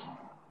mine,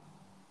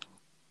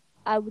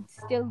 I would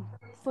still,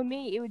 for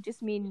me, it would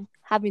just mean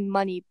having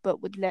money,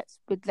 but with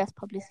less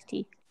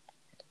publicity.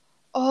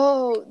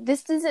 Oh,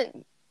 this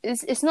isn't.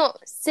 It's not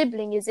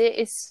sibling, is it?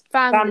 It's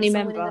family. Family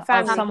someone member. in the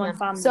family. Someone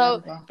family So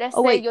member. let's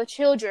Oh, say wait. your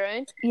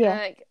children.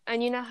 Yeah.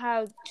 And you know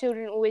how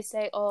children always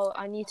say, "Oh,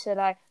 I need to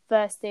like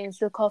first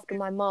things look after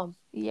my mom,"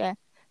 Yeah. and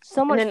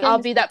So much then I'll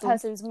famous be that people-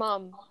 person's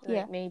mom, like,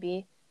 Yeah.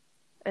 maybe,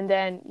 and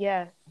then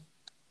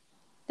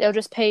they'll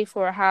just pay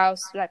for a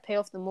house, like pay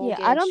off the mortgage.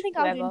 Yeah, I don't think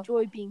I would whatever.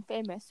 enjoy being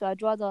famous, so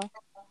I'd rather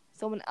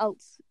someone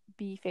else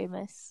be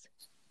famous.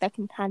 that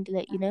can handle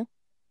it, you know?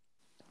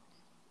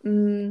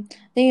 Thing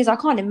is, I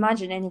can't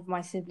imagine any of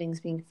my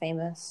siblings being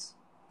famous.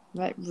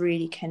 I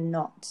really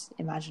cannot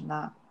imagine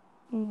that.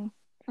 Mm.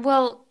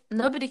 Well,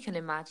 nobody can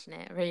imagine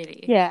it,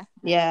 really. Yeah.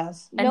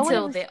 Yes. No one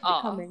Until ever they sees it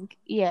are. coming.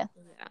 Yeah.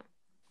 Yeah.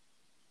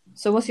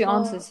 So what's your Oh.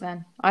 answers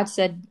then? I'd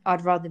said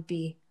I'd rather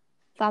be.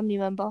 Family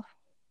member.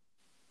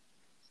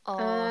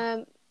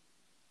 Oh,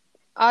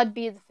 I'd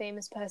be the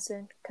famous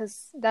person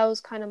because that was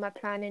kind of my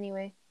plan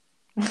anyway.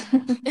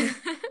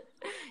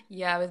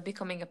 yeah, with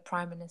becoming a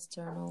prime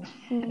minister and all.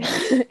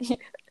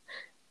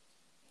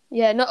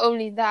 Yeah, not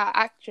only that,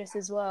 actress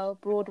as well,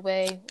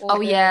 Broadway. all Oh,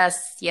 the-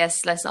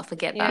 yes, let's not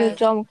forget Yeah. Your that.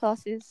 drama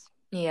classes.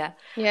 Yeah.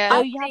 Yeah. No,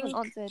 I you haven't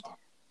think- answered.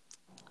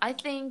 I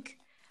think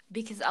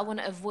because I want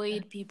to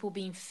avoid people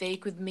being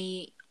fake with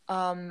me,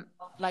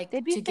 like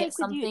They'd be to get fake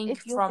with you something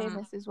if you're from.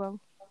 famous as well.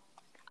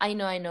 I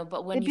know,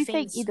 but when They'd you're be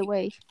fake famous, either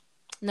way.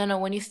 no,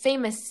 when you're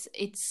famous,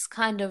 it's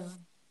kind of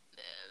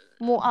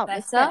More out of better.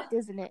 respect,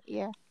 isn't it?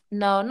 Yeah.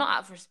 No, not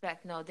out of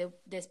respect. No,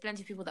 there's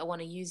plenty of people that want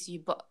to use you,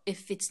 but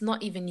if it's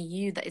not even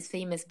you that is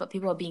famous, but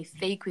people are being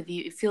fake with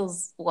you, it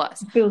feels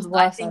worse. It feels I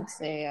worse, think I'd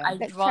say. Yeah.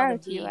 I'd Like rather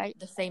charity, be right?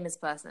 the famous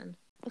person.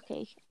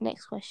 Okay,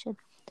 next question.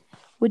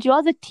 Would you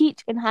rather teach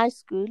in high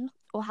school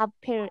or have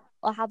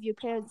your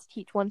parents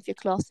teach one of your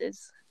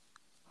classes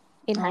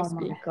in high Oh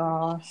school? my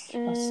gosh,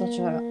 that's such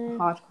a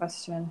hard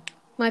question.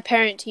 My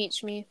parent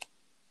teach me.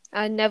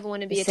 I never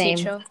want to be a Same.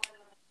 teacher.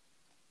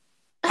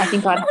 I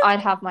think I'd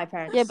have my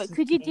parents. Yeah, but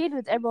could you teach me. deal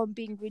with everyone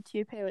being rude to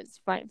your parents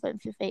right in front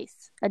of your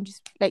face and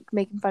just like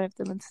making fun of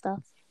them and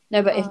stuff?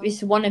 No, but if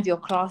it's one of your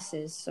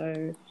classes,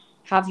 so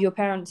have your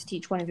parents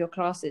teach one of your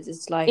classes.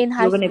 It's like In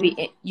high you're gonna school.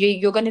 be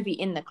you're gonna be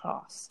in the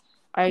class.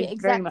 I Yeah, very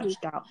exactly.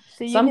 much doubt.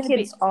 So you're Some gonna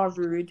kids are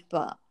rude,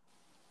 but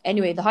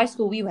anyway, the high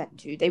school we went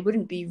to, they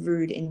wouldn't be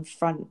rude in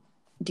front.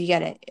 Do you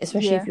get it?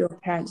 Especially Yeah. if your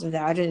parents are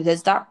there. I don't know.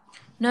 There's that.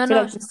 No, I feel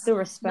no, like there's still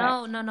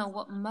respect. no.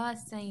 What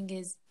Ma's saying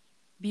is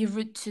be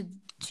rude to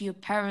your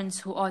parents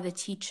who are the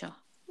teacher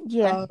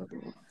Yeah.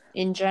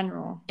 In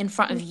general. in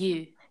front of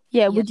you.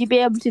 Yeah, would you be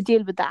able to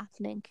deal with that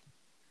happening?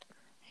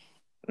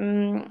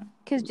 Mm,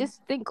 Because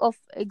just think of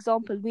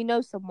example, we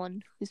know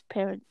someone whose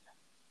parent.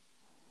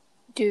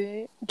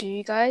 Do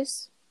you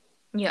guys?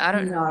 Yeah, I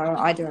don't know. no,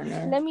 I don't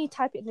know. Let me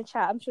type it in the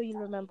chat. I'm sure you'll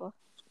remember.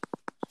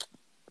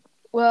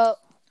 Well,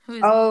 Who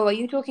is Oh, are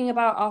you talking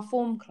about our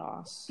form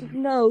class?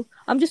 No,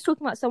 I'm just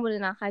talking about someone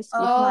in our high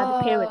school who had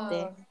a parent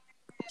there.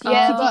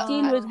 Yeah, Could but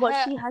you deal with what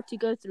her- she had to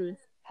go through?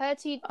 her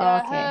Okay.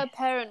 her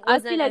parent I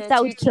wasn't feel like a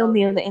that would kill tutor.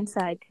 me on the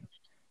inside.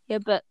 Yeah,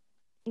 but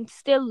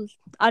still,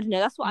 I don't know.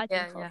 That's what I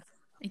think Yeah. of.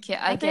 Okay,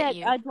 I I feel get like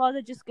you. I'd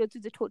rather just go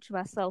through the torture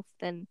myself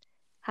than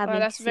having Well,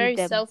 that's to see very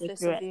them go selfless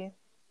through of it. you.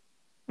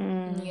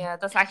 Yeah,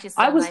 that's actually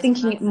so I was nice.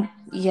 thinking,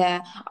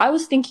 I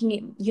was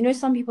thinking,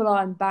 some people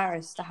are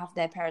embarrassed to have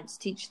their parents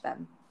teach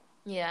them.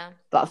 Yeah.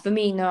 But for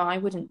me, no, I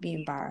wouldn't be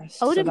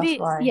embarrassed. I wouldn't so that's be.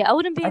 why Yeah, I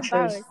wouldn't be I chose-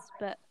 embarrassed,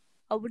 but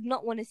I would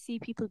not want to see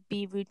people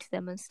be rude to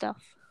them and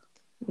stuff.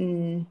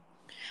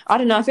 I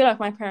don't know. I feel like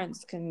my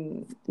parents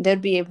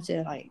they'd be able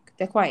to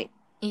they're quite,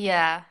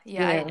 Yeah,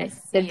 I see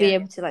they'd be it.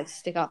 able to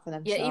stick up for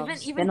themselves. Yeah, they're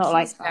even not Q's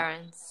like that.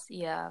 parents.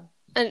 Yeah.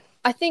 And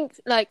I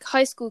think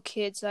high school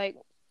kids,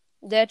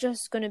 they're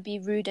just gonna be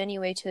rude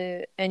anyway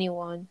to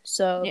anyone.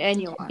 So Yeah,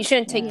 anyone. you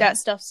shouldn't take Yeah. that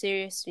stuff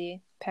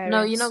seriously,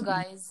 parents. No,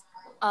 guys.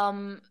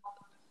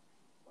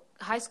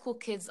 High school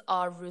kids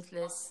are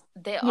ruthless.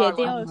 They Yeah, are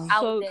they like are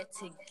out so- there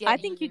to get I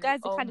think you guys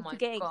are Oh kind of my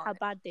forgetting God. how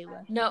bad they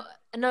were. No.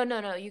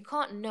 You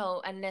can't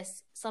know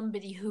unless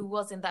somebody who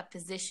was in that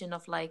position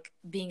of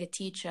being a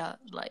teacher,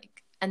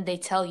 and they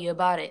tell you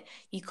about it.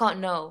 You can't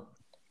know.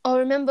 Oh,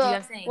 remember Do you know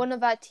what I'm saying? one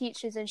of our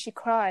teachers and she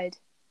cried.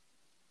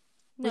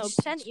 No, Which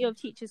plenty teacher? of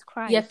teachers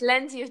cried. Yeah,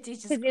 plenty of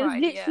teachers because it was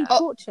cried. literally Yeah.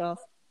 torture.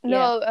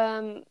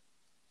 No,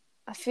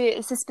 I feel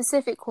it's a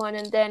specific one,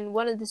 and then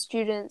one of the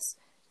students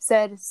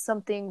said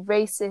something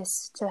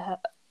racist to her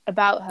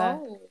about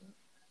her,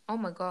 Oh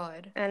my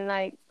God. and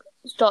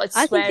started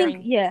I can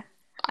swearing. think.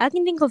 I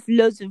can think of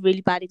loads of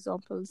really bad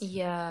examples.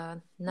 Yeah.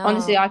 No.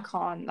 Honestly, I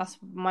can't.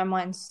 My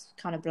mind's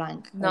kind of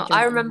blank. No, don't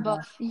I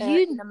remember. remember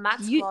in the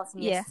maths class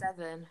in year yeah.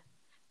 7.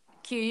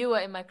 Q, you were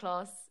in my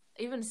class.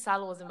 Even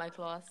Sal was in my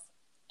class.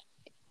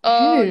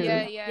 Oh Who?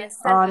 yeah. Year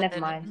Oh, 7 never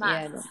mind.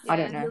 maths. I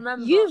don't You know.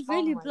 remember? You've Oh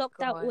really my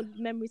blocked out God. all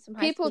memories from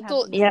high People school. thought-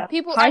 haven't you? Yeah,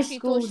 People high actually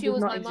school thought she did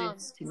was not my mum.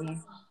 exist to me.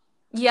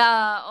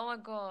 Yeah. Oh my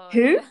God.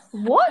 Who?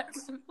 What?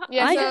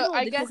 Yeah, I so don't know what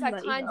I they're guess talking I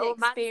about kind either. of Oh,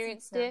 maths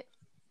experienced teacher. it.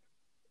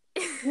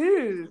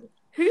 Who?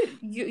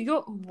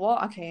 You're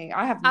what? Okay,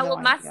 I have no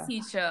Our maths idea.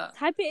 teacher.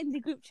 Type it in the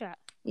group chat.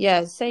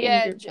 Yeah, say it in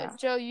Yeah, the group chat.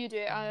 Joe, you do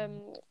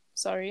it.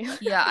 Sorry.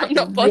 Yeah, I'm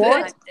not did. bothered.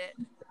 What? Typed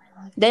it.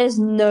 There's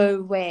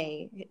no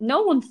way.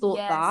 No one thought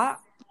Yes. that.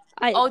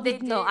 They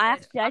did. I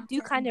I'm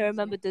do kind telling of you.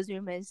 remember those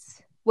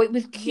rumors. Wait,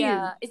 with Q.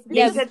 Yeah, it's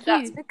Yeah, because, with Q.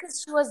 it's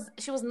because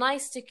she was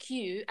nice to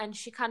Q and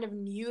she kind of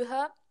knew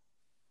her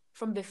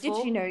from before.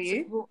 Did she know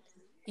you?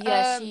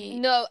 Yeah, she.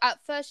 No, at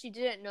first she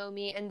didn't know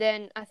me, and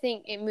then I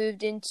think it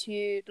moved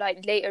into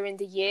later in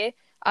the year.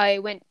 I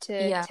went to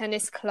Yeah.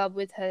 tennis club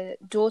with her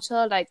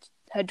daughter.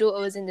 Her daughter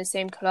was in the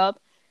same club,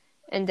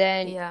 and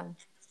then Yeah.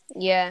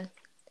 Yeah. And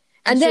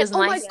And she then, was oh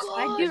my nice. Yeah,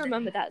 I god, do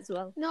remember that as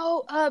well.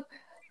 no,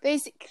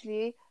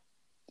 basically,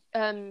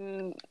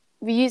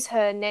 we use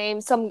her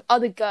name. Some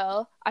other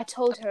girl. I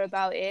told her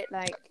about it.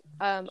 Like,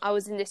 I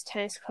was in this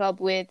tennis club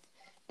with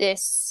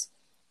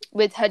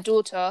her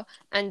daughter,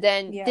 and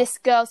then Yeah. this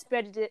girl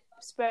spread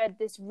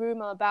this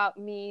rumor about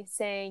me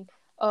saying,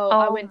 "Oh,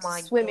 I Oh went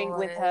my swimming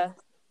with God. her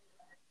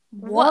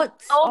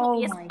What? Oh,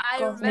 Oh yes, my I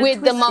gosh. remember. with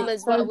the Twisted mum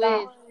as so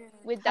well, bad.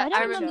 with I that don't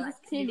picture." remember this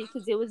clearly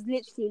because it was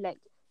literally like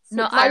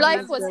No, 6 My I years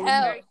life was ago, remember isn't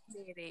hell. it?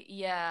 very clearly.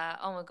 Yeah.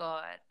 Oh my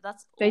God.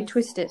 That's They awful.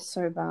 twist it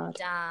so bad.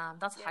 Damn,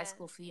 that's high Yeah.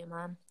 school for you,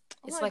 man.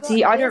 Oh It's my like god,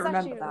 See, I it don't was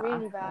remember actually that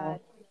really at all. bad.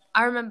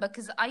 I remember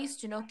because I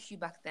used to know Q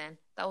back then.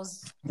 That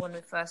was when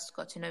we first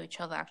got to know each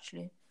other,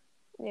 actually.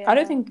 Yeah. I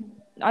don't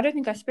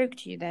think I spoke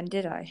to you then,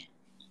 did I?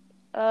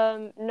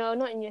 No,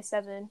 not in year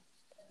 7.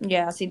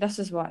 Yeah, see, this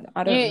is what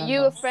I don't You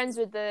remember. were friends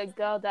with the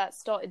girl that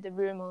started the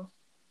rumor.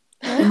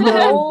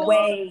 No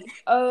way.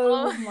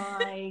 Oh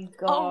my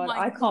Oh god. my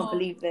I can't God.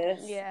 believe this.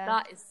 Yeah.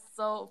 That is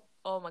so.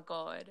 Oh my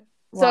God.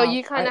 So Wow.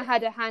 you kind of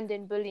had a hand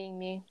in bullying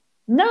me.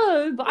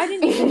 No, but I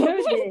didn't even know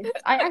this.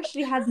 I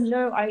actually had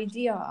no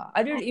idea.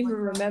 I don't Oh my even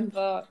God.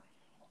 remember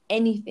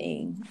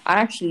anything. I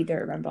actually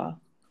don't remember.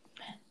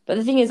 But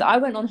the thing is, I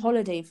went on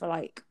holiday for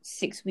like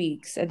 6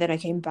 weeks and then I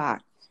came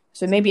back.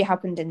 So maybe it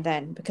happened in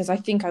then because I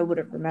think I would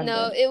have remembered.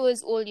 No, it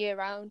was all year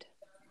round.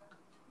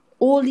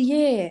 All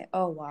year.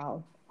 Oh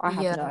wow. I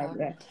have no Yeah.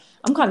 idea.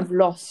 I'm kind of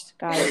lost,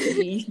 guys.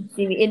 You can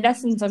see me in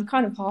lessons. I'm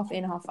kind of half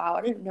in, half out.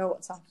 I don't know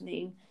what's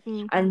happening.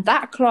 Mm. And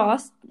that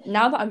class,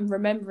 now that I'm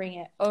remembering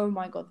it, oh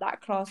my god,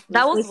 that class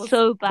That was was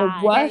so the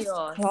bad. worst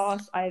Chaos.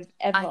 class I've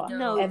ever, know.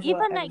 No,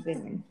 even ever like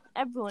been in.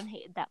 everyone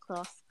hated that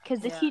class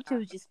because the Yeah. teacher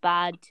was just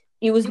bad.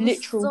 It was It was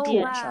literal so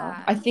torture.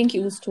 bad. I think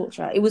it was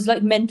torture. It was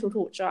like mental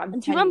torture. I'm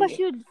And do you telling remember you.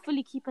 she would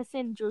fully keep us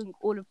in during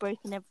all of break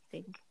and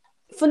everything?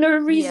 For no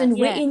reason,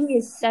 we're Yeah. in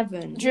year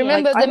 7. Do you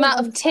remember Like, I the don't amount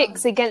of understand.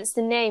 ticks against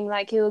the name?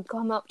 Like it would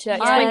come up to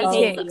like Yeah. 20 I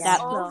hated ticks.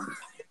 that Oh. class.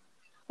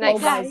 Like, Oh,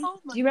 guys, Oh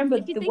my do you remember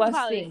If you the think worst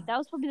about thing? it, that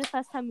was probably the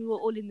first time we were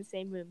all in the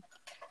same room.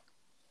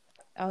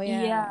 Oh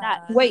Yeah.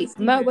 That Wait,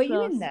 Mo, stupid were you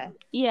class. in there?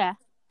 Yeah.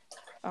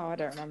 Oh, I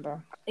don't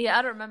remember. Yeah,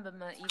 I don't remember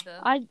Mert either.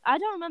 I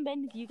don't remember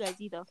any of you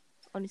guys either,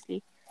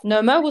 honestly.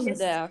 No, Mo wasn't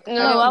there. No,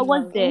 No, I don't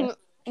was know. there.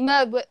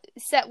 No, but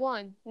set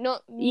 1,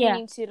 not Yeah.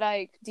 meaning to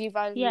like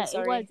devalue. Yeah, it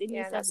sorry. was in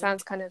year Yeah, that 7.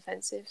 sounds kind of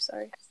offensive.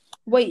 Sorry.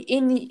 Wait,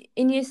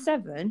 in year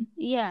 7?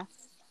 Yeah.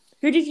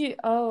 Who did you?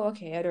 Oh,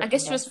 okay, I don't. I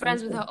guess she remember. was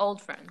friends with her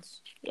old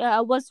friends. Yeah,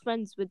 I was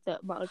friends with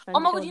my old friends. Oh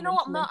my don't God, you know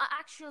what, mention Mel? them. I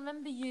actually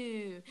remember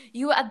you.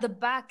 You were at the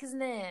back,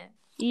 isn't it?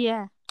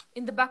 Yeah.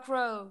 In the back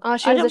row. Oh,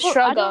 she was a I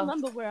shrugger. don't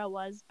remember where I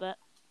was, but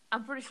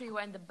I'm pretty sure you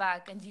were in the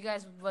back, and you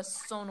guys were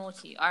so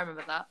naughty. I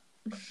remember that.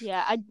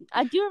 yeah,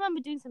 I do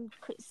remember doing some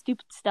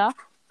stupid stuff,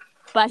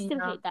 but I still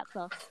Yeah. hate that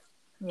class.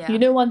 Yeah. You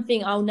know one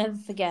thing I'll never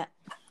forget.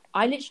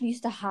 I literally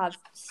used to have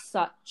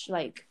such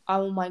like,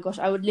 oh my gosh,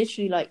 I would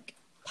literally like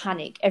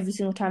panic every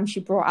single time she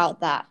brought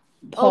out that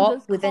pot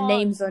those with the cards.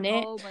 names on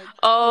it. Oh my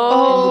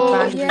Oh,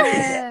 Oh,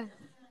 yeah.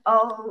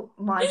 Oh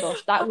my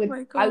gosh, that Oh would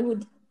my I God.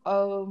 would.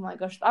 Oh my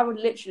gosh, that would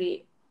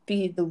literally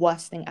be the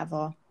worst thing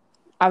ever.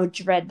 I would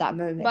dread that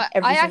moment. But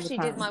every I single actually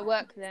time. did my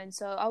work then,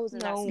 so I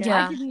wasn't that no, scared.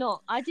 Yeah. I did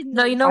not. I did not.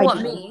 No, you know I what,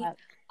 didn't. me?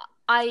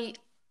 I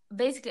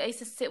used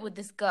to sit with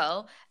this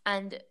girl,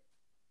 and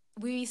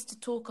we used to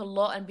talk a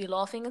lot and be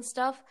laughing and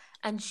stuff,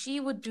 and she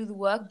would do the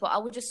work, but I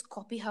would just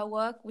copy her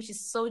work, which is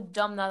so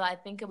dumb now that I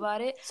think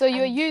about it. So you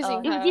were And,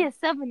 using It was her. year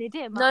 7. It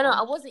didn't No, matter.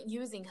 I wasn't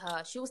using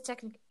her. She was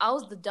technically, I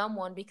was the dumb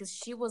one because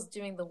she was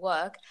doing the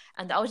work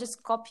and I was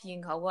just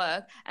copying her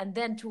work. And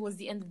then towards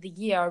the end of the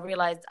year, I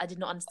realized I did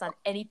not understand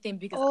anything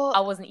because Oh.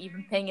 I wasn't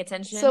even paying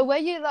attention. So were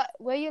you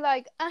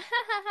like,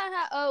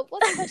 oh,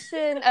 what's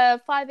question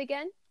 5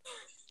 again?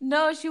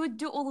 No, she would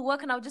do all the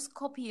work and I would just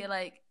copy it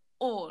like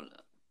all.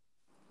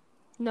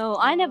 No,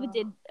 I never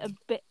did a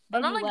bit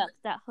But any not like work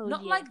that whole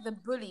Not year. like the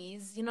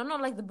bullies,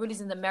 not like the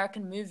bullies in the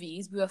American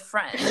movies. We were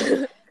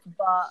friends,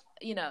 but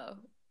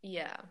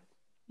yeah,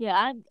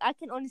 Yeah, I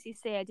can honestly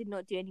say I did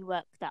not do any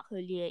work that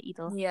whole year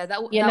either. yeah. That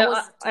Yeah, that no,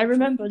 was. I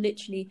remember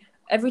literally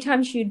every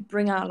time she'd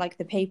bring out like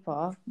the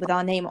paper with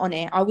our name on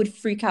it, I would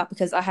freak out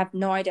because I have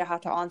no idea how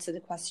to answer the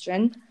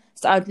question.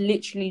 So I'd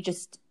literally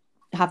just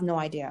have no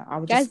idea. I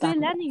would Guys, just we're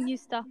stand there. learning new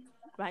stuff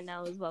right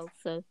now as well,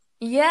 so about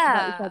each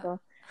Yeah. other.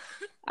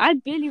 I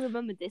barely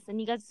remember this, and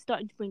you guys are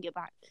starting to bring it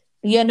back.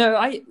 Yeah, no,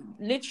 I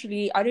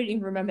don't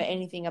even remember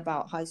anything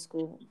about high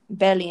school.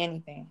 Barely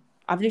anything.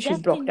 I've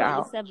literally Definitely blocked it not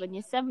year out. 7.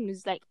 Year 7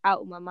 was like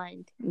out of my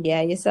mind. Yeah,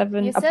 year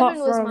 7. Year Apart 7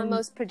 was from my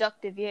most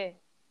productive year.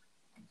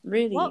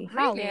 really. What?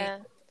 How? Really? Yeah.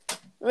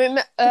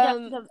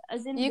 Productive,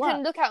 as in You what?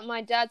 can look at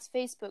my dad's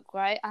Facebook,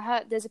 right?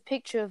 There's a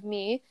picture of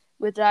me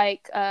with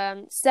like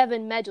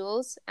 7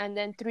 medals and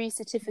then 3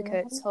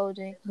 certificates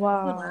holding.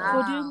 Wow.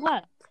 For doing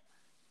what?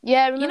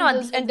 Yeah, remember at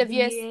those the end of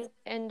year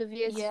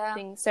Yeah.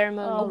 thing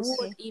ceremonies.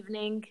 award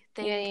evening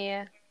thing.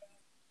 Yeah.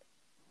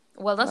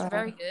 Well, that's Wow.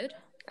 very good.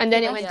 And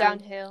then it Yeah. went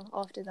downhill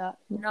after that.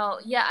 No,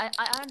 yeah,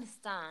 I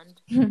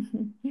understand.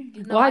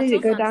 Why I did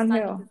it go totally understand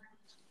downhill? because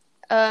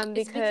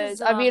It's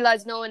because I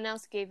realized no one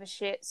else gave a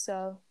shit.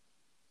 So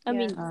I yeah.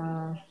 mean,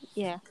 Honestly,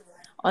 yeah.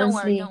 Don't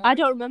worry. I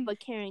don't remember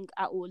caring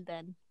at all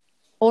then.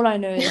 all I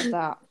know is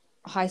that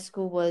high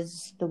school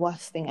was the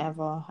worst thing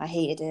ever. I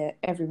hated it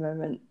every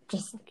moment.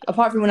 Just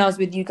apart from when I was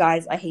with you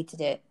guys, I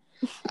hated it.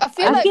 I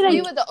feel I like feel we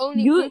like were the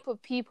only you- group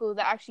of people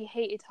that actually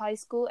hated high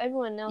school.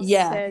 Everyone else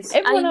Yeah, says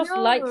everyone I else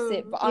know. likes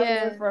it, but I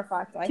Yeah. know for a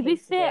fact I To be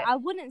hated fair, it. I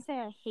wouldn't say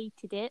I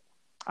hated it.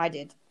 I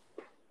did.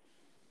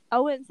 I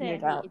wouldn't say No I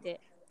doubt. hated it.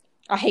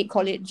 I hate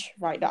college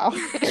right now.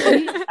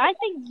 I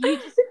think you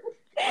just.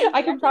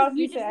 I can think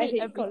proudly you say just I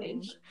hate everything.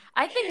 college.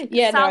 I think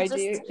Yeah, no, Sal I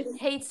just do.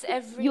 hates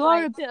every You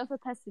are like a bit of a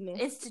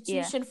pessimist.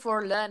 institution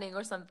for learning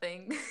or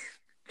something.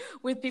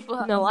 With people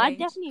Yeah. No, her I age.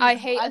 definitely. I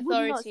hate would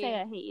not authority. say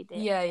I hated it.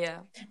 Yeah.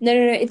 No,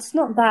 it's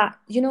not that.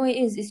 You know what it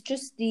is? It's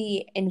just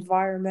the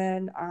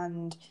environment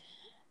and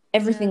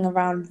everything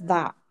around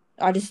that.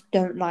 I just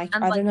don't like.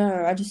 And I like- don't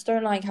know. I just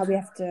don't like how we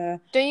have to.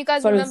 Don't you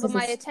guys follow remember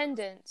my this-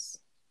 attendance?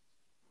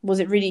 Was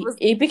it really?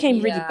 It became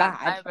really Yeah,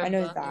 bad. I know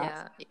remember,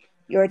 that. Yeah.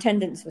 Your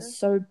attendance was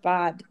so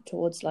bad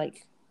towards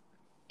like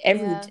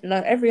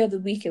every other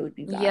week it would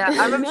be bad. Yeah,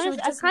 I remember she honest,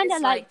 would I just kinda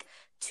miss like- like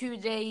 2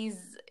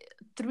 days,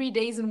 3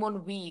 days in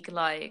 1 week.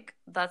 Like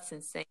that's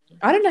insane.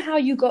 I don't know how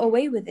you got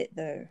away with it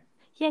though.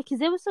 Yeah, because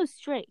they were so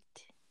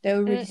strict. They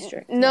were really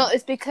strict. No, yeah.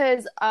 it's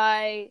because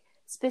I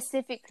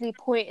specifically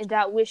pointed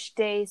out which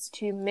days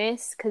to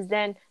miss, because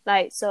then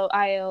so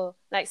I'll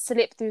like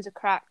slip through the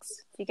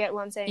cracks. You get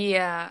what I'm saying?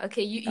 Yeah.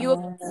 Okay. You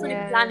were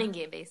Yeah. planning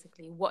it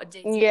basically. What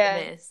days Yeah.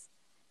 you miss?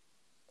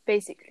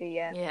 Basically,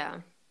 yeah.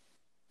 Yeah.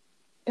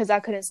 Because I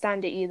couldn't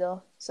stand it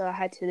either, so I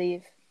had to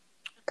leave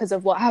because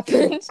of what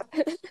happened.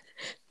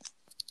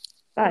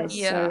 That is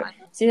Yeah. so.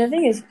 See, the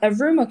thing is, a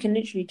rumor can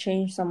literally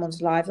change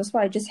someone's life. That's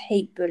why I just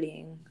hate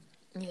bullying.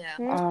 Yeah.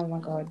 Oh my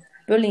god,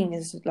 bullying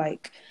is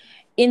like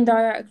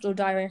indirect or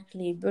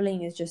directly.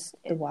 Bullying is just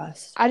the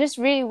worst. I just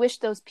really wish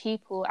those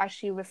people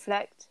actually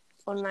reflect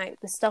on like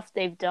the stuff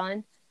they've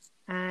done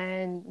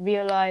and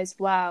realize,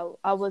 wow,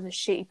 I was a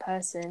shitty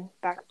person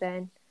back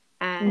then.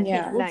 And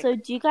Yeah. Also,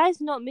 do you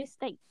guys not miss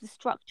like the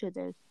structure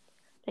though?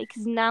 Like,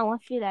 because now I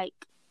feel like,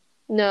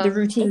 no, The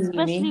routine, you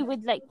especially mean?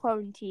 with like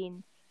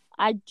quarantine,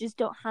 I just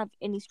don't have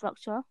any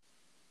structure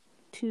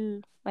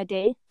to my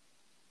day.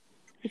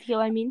 If you know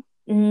what I mean.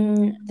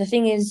 The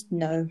thing is,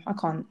 no, I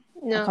can't.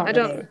 no, can't I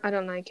don't. relate. I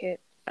don't like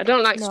it. I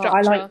don't like No, structure.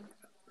 I like,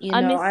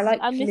 I like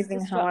I miss the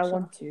living how I structure.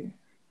 want to.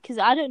 Because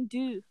I don't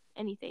do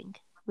anything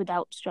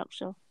without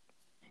structure.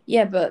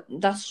 Yeah, but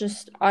that's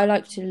just I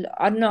like to.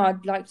 I don't know.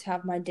 I'd like to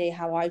have my day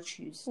how I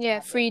choose. to Yeah,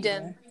 have it,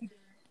 freedom. know?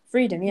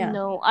 Freedom, yeah.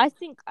 No, I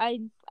think I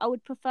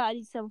would prefer at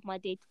least some of my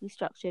day to be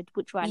structured,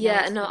 which right now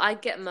Yeah. it's No, not. I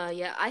get Mer.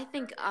 Yeah, I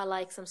think I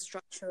like some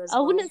structure as I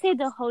well. wouldn't say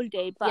the whole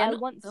day, but Yeah, I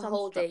not want the some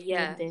whole day. structure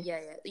Yeah. in there.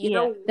 Yeah. You Yeah.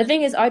 know. The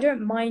thing is, I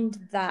don't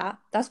mind that.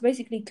 That's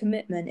basically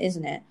commitment,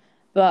 isn't it?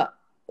 But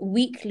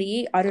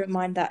weekly, I don't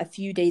mind that a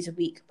few days a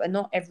week, but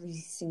not every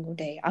single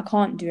day. I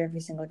can't do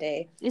every single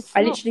day. It's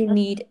I not- literally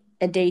need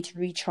a day to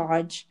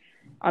recharge.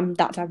 I'm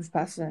that type of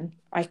person.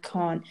 I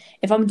can't.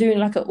 If I'm doing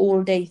like an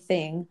all day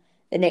thing,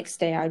 the next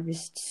day I'm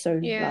just so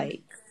Yeah.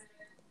 like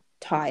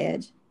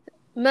tired.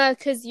 Mer,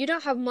 because you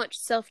don't have much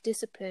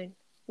self-discipline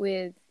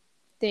with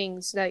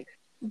things like.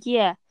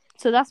 Yeah,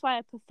 so that's why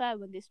I prefer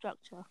when there's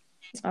structure.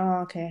 Oh,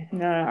 okay.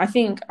 No, I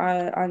think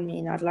I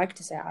mean, I'd like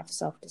to say I have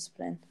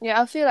self-discipline.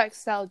 Yeah, I feel like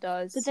Sal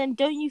does. But then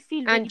don't you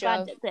feel really And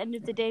bad Joe. at the end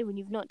of the day when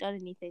you've not done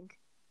anything?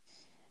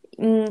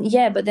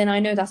 Yeah, but then I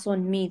know that's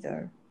on me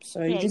though,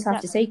 so you Yeah, just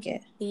have to take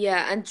it.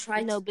 Yeah, and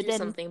try No, to but do then-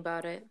 something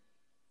about it.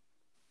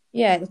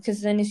 Yeah,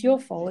 because then it's your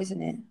fault,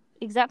 isn't it?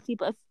 Exactly,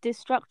 but if there's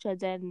structure,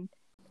 then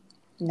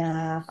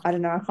Nah, I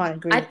don't know. I can't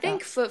agree. I with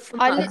think that. for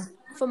I Mer,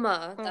 li- for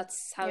Mer, Oh,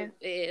 that's how yeah.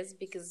 it is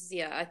because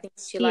I think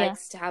she Yeah.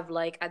 likes to have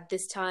like at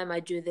this time I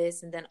do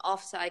this and then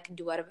after I can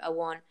do whatever I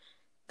want.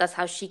 That's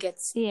how she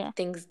gets yeah,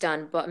 things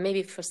done. But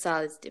maybe for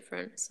Sal it's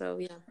different. So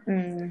yeah,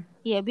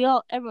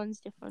 everyone's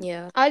different.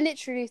 yeah. I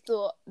literally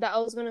thought that I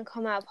was going to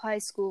come out of high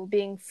school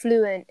being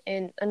fluent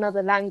in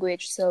another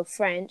language, so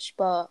French,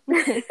 but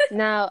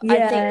now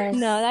I think,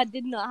 No, that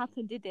did not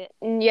happen, did it?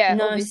 yeah,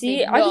 No, obviously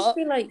see, I just not.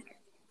 feel like,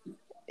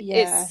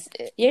 yeah,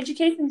 the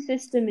education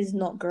system is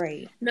not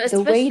great. No, The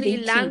way they especially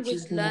teach language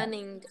is not.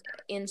 learning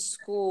in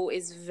school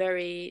is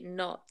very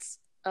not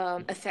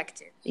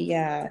effective.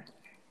 Yeah,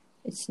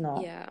 it's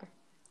not. Yeah.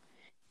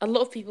 A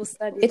lot of people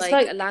study It's like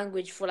like- a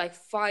language for like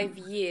 5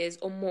 years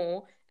or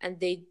more and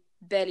they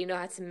barely know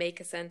how to make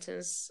a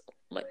sentence,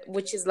 like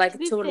which is like To a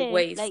be total fair,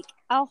 waste. like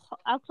our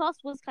class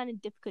was kind of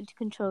difficult to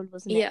control,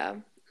 wasn't it? Yeah.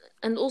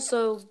 And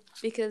also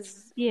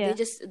because Yeah.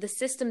 the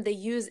system they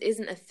use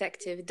isn't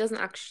effective. It doesn't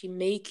actually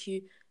make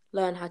you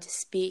learn how to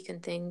speak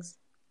and things.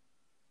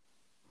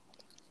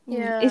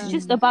 Yeah. It's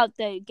just about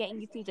the getting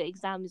you through the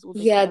exam is all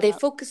they Yeah, care they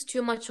about. focus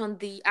too much on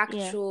the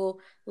actual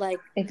like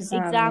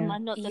Exam, exam yeah.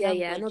 and not the yeah, language.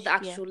 yeah, not the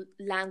actual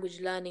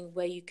language learning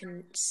where you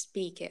can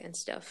speak it and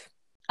stuff.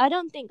 I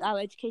don't think our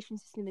education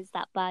system is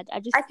that bad. I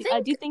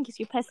do think it's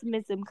your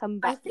pessimism coming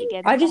back think-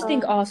 again. I just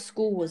think our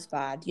school was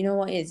bad. You know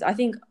what it is? I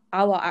think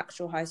our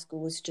actual high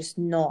school was just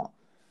not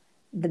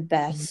the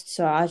best.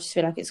 So I just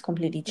feel like it's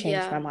completely changed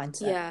Yeah, my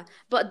mindset. yeah.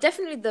 But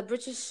definitely the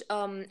British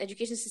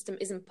education system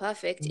isn't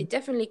perfect. It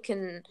definitely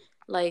can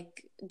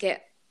like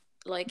get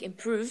like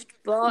improved,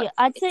 but Yeah,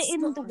 I'd say it's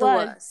in not the the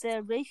world, worst.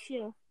 the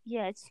ratio,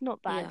 it's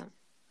not bad.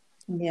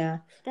 Yeah. Yeah.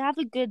 They have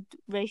a good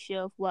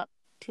ratio of work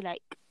to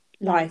like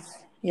Life.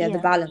 Yeah, the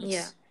Yeah. balance.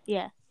 Yeah.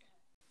 Yeah.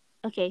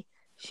 Okay.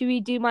 Should we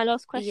do my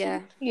last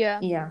question? Yeah.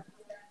 Yeah.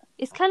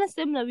 It's kind of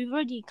similar. We've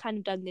already kind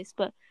of done this,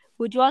 but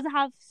would you rather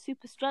have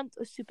super strength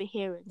or super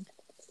hearing?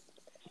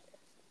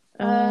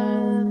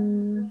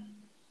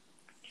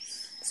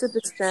 Super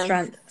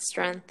Strength.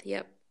 Strength,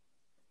 yep.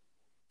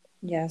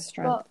 Yeah,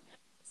 strength. But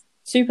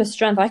Super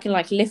strength. I can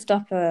like lift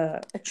up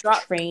a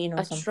truck, train or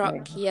a something.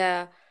 truck,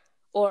 yeah.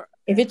 Or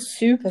If it's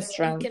super you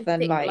strength, can then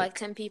pick like, like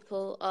 10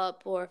 people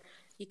up, or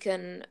you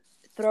can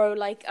throw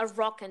like a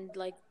rock and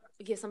like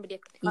give somebody a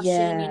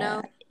concussion, you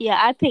know? Yeah,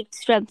 I picked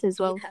strength as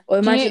well. Yeah. or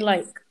imagine you-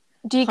 like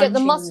do you get the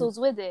punching- muscles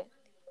with it?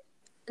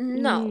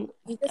 No.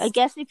 You I just,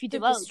 guess if you super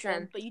develop them,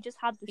 strength. but you just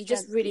have the you're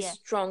strength. just really yeah.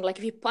 strong. Like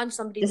if you punch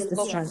somebody, Just they'll the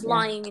go strength, yeah.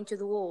 flying into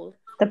the wall.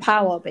 the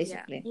power,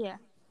 basically. Yeah.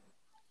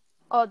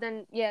 Oh,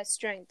 then yeah,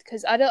 strength.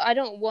 Because I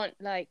don't want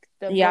like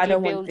the Yeah, I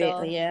don't want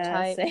bodybuilder bit. Yeah,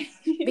 type. same.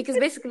 Because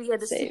basically, yeah,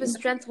 the super Same.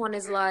 strength one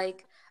is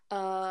like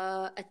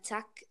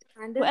attack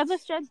kind of. Whatever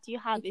strength you You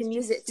have, can it's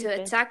use just it to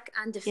super. attack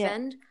and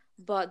defend,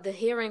 but the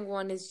hearing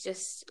one is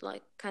just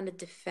like kind of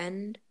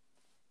defend.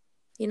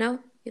 You know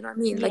what I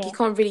mean? Like Yeah. you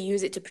can't really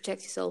use it to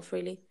protect yourself,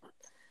 really.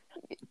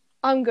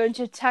 I'm going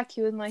to attack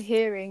you with my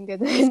hearing,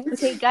 and then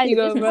Okay, guys, you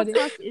go this running.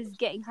 podcast is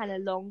getting kind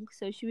of long,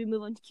 so should we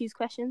move on to Q's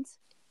questions?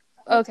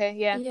 Okay,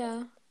 yeah.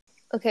 Yeah.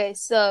 Okay,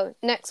 so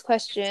next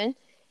question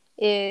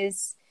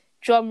is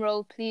drum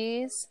roll,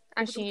 please.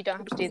 Actually, you don't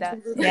have to do that.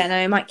 Yeah, no,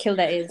 it might kill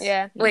their ears.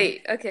 Yeah.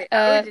 Wait. Okay. I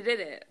already did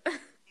it.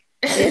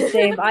 Yeah,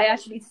 same. I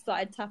actually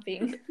started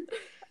tapping.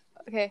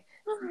 Okay.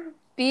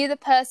 Be the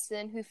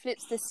person who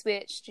flips the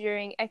switch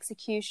during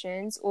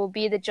executions, or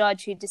be the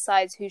judge who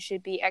decides who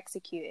should be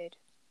executed.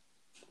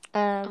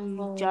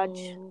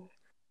 Judge,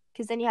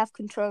 because then you have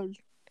control.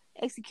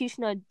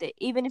 Executioner,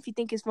 even if you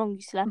think it's wrong,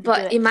 you still have to do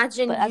But it.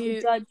 imagine But as you.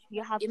 a judge,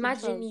 you have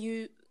Imagine control.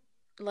 you,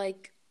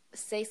 like,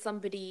 say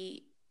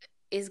somebody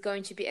is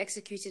going to be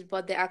executed,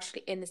 but they're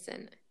actually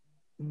innocent.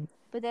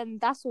 But then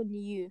that's on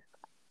you.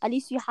 At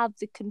least you have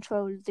the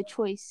control, the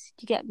choice.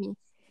 Do you get me?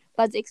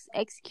 But as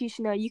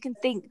executioner, you can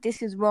think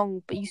this is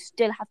wrong, but you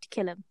still have to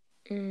kill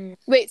him.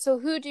 Wait, so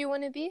who do you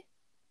want to be?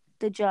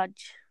 The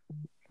judge.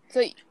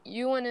 So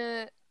you want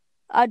to...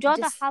 I'd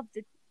rather have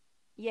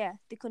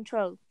the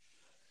control.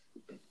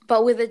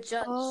 But with a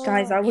judge,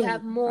 Guys, I you wouldn't.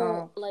 have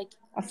more, like...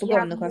 I've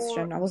forgotten the have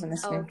question. more- I wasn't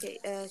Oh, listening.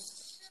 okay.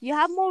 You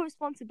have more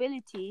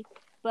responsibility,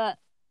 but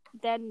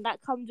then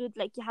that comes with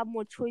like you have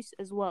more choice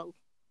as well.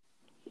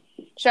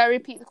 Shall I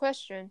repeat the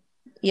question?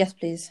 Yes,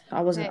 please.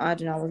 I wasn't. Okay. I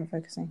don't know. I wasn't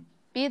focusing.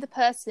 Be the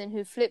person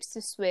who flips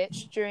the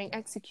switch during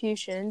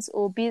executions,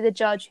 or be the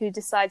judge who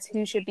decides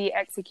who should be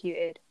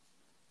executed.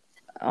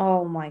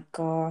 Oh my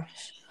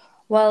gosh.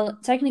 Well,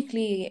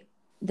 technically,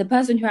 the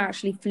person who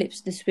actually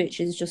flips the switch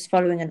is just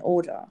following an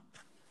order.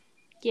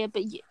 Yeah,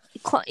 but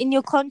in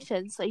your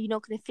conscience, you're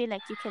not going to feel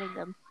like you're killing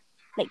them,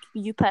 like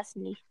you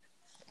personally.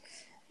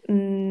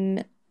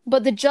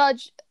 But the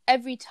judge,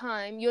 every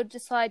time you're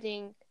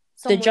deciding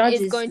The someone judge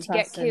is is going the to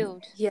get person.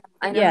 killed. Yeah,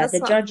 I know. Yeah, that's the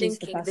what judge I'm is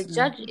the thinking. The person.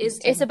 judge is...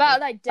 It's about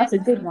like death That's a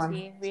good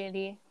penalty,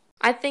 really.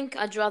 I think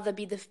I'd rather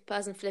be the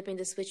person flipping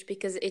the switch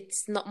because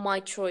it's not my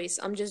choice.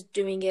 I'm just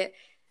doing it,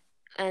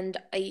 and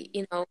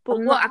But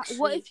I'm not actually...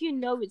 what if you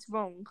know it's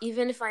wrong?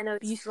 Even if I know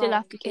it's You still wrong,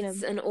 have to kill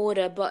it's him. an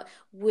order, but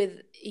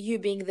with you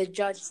being the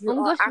judge, you Oh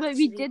my are gosh, but we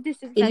actually... did this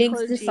in It links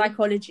psychology. to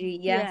psychology.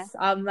 Yes.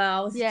 I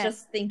was Yeah.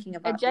 just thinking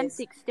about this.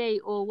 Agentic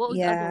state, or what was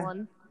the other Yeah.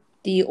 one?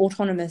 The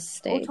autonomous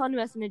state.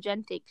 Autonomous and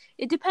agentic.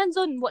 It depends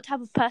on what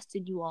type of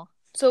person you are.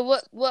 So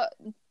what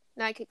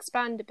like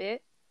expand a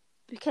bit?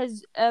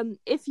 Because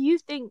if you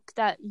think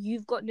that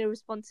you've got no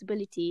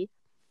responsibility,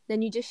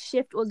 then you just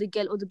shift all the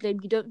guilt or the blame.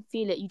 You don't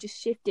feel it. You just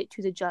shift it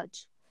to the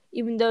judge,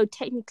 even though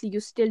technically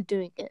you're still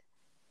doing it.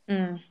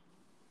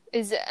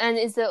 Is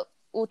the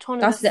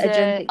autonomous That's the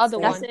agentic other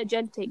state. That's one? the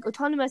agentic.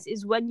 Autonomous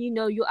is when you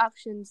know your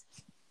actions.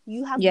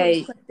 You have Yeah.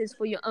 consequences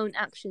for your own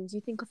actions.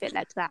 You think of it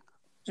like that.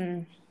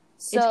 It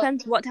So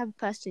depends what type of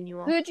person you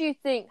are. who do you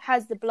think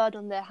has the blood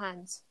on their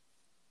hands?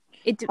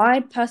 I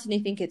personally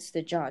think it's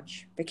the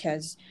judge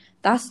because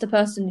that's the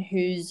person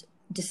who's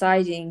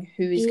deciding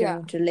who is Yeah.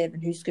 going to live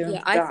and who's going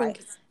Yeah, to I die. think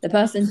it's... The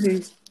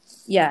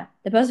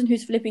person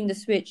who's flipping the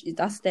switch,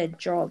 that's their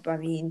job. I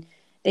mean,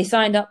 they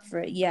signed up for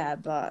it, yeah,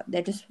 but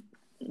they're just,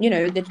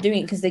 they're doing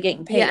it because they're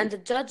getting paid. Yeah, and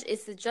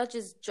it's the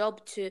judge's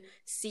job to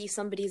see if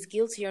somebody is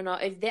guilty or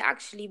not. If they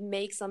actually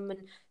make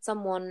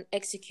someone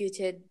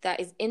executed that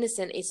is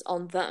innocent, it's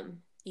on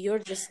them. You're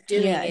just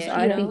doing it. so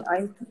I think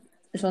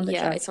it's on the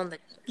judge. It's on the...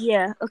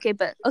 Yeah,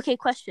 okay,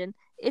 question.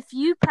 If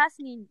you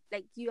personally,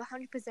 you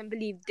 100%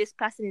 believe this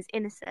person is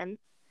innocent,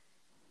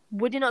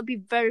 would it not be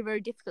very, very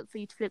difficult for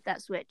you to flip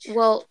that switch?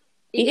 Well,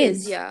 It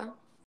is. yeah.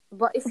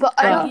 But But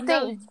I you don't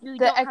know think you the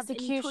don't have any choice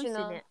in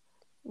executioner it.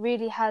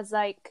 really has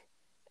like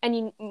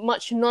any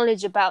much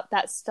knowledge about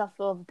that stuff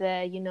of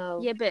the,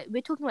 Yeah, but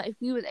we're talking about if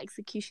you were the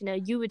executioner,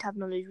 you would have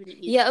knowledge,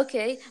 wouldn't you? Yeah,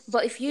 okay,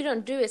 but if you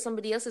don't do it,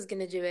 somebody else is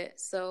gonna do it.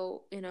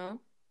 So I you know,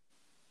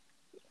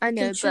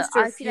 can choose but to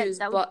I feel like refuse,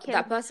 that would but kill.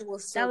 that person will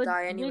That still would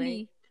die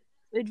anyway.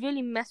 it would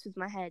really mess with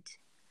my head.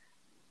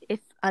 If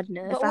I don't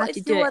know, But if I what had to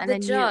if do you it are and the I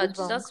knew it was judge?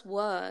 wrong. That's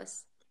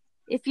worse.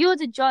 If you're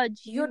the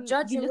judge, You're you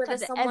judging look whether at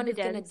the someone is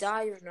gonna evidence.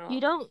 die or not.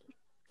 You don't.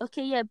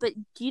 Okay, yeah, but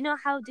do you know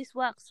how this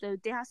works? Though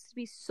there has to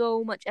be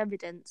so much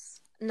evidence.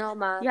 No,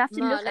 man. You have to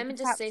Ma, look let at me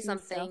the just say facts and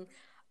stuff.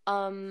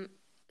 something.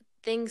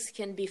 Things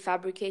can be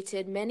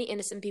fabricated. Many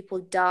innocent people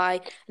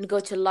die and go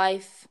to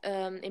life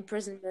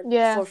imprisonment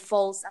Yeah. for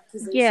false Yeah,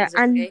 accusations.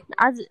 and Okay.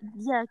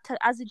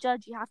 as a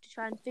judge, you have to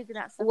try and figure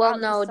that stuff Well, out.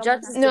 no, 'Cause someone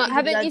judges has No, to be the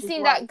haven't you judge's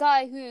seen wife. that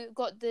guy who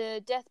got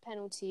the death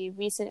penalty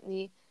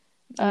recently?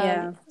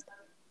 Yeah.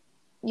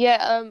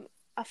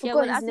 I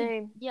forgot his as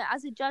name.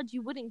 as a judge,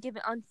 you wouldn't give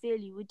it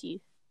unfairly, would you?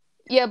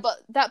 Yeah, but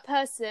that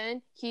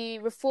person, he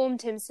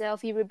reformed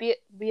himself, he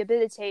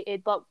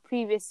rehabilitated, but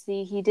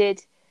previously he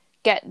did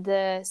get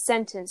the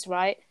sentence,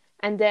 right?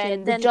 And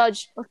then the then-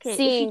 judge, okay, if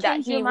you seeing that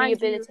change he your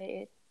mind,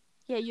 rehabilitated.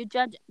 Yeah, you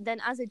judge. Then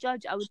as a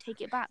judge, I would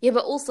take it back. Yeah,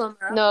 but also,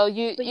 Ma, No,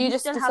 you But you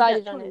just still have that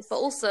decided on it. choice. but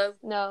also,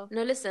 No.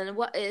 no, listen.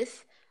 What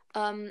if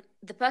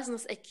the person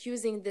that's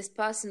accusing this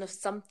person of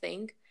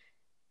something,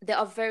 they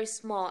are very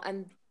small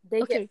and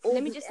they Okay, get all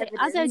let me the just say,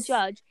 evidence. as a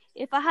judge,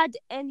 if I had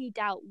any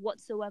doubt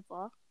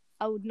whatsoever,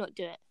 I would not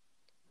do it.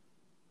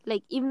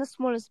 Like, even the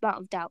smallest amount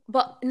of doubt.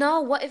 But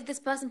no, what if this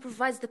person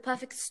provides the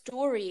perfect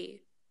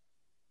story?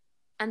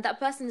 And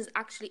that person is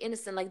actually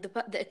innocent. Like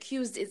the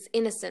accused is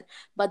innocent,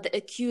 but the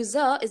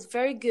accuser is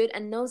very good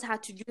and knows how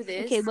to do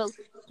this. Okay, well,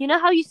 you know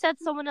how you said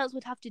someone else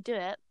would have to do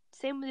it?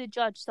 Same with the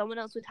judge, someone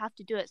else would have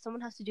to do it. Someone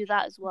has to do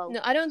that as well.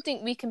 No, I don't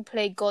think we can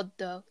play God,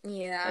 though.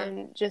 Yeah.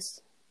 And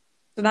just,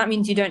 So that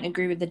means you don't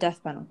agree with the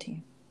death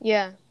penalty.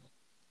 yeah.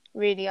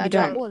 Really, I You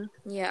don't. don't?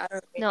 Yeah. I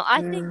don't agree. No, I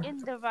think in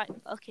the right...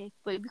 Okay,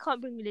 but we can't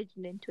bring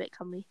religion into it,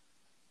 can we?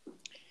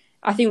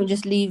 I think we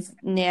just leave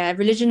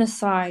religion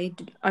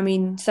aside. I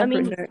mean,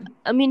 separate note.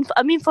 I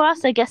mean, for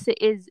us, I guess it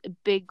is a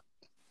big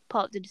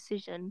part of the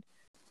decision.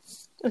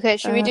 Okay,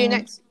 should we do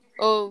next?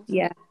 Oh,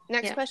 Yeah.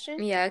 next Yeah.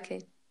 question? Yeah.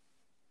 Okay.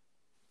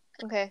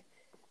 Okay.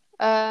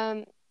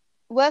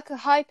 Work a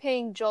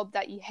high-paying job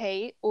that you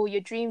hate or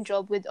your dream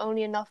job with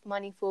only enough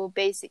money for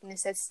basic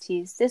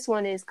necessities. This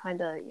one is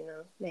kind of,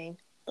 lame,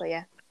 but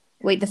yeah.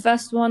 Wait, the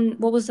first one,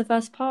 what was the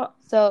first part?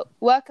 So,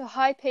 work a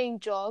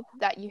high-paying job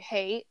that you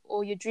hate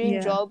or your dream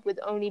Yeah. job with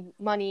only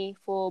money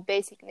for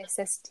basic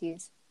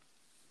necessities.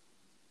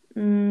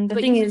 The But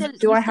thing you is, still,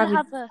 do you I still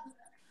have a...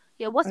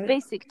 Yeah, what's Oh.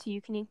 basic to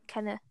you? Can you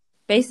kind of...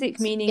 basic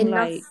meaning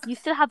Enough. like You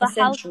still have a house.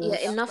 essentials? and Yeah,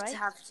 stuff, enough right? to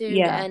have food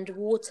Yeah. and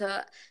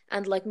water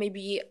and like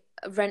maybe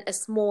rent a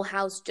small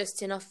house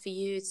just enough for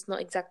you. It's not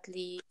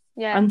exactly.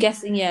 Yeah. I'm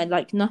guessing,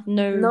 like no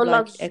No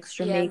like lux-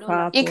 extra yeah, no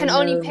makeup. You or can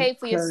only no pay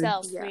for clothes.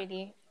 yourself, Yeah.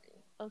 really.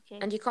 Okay.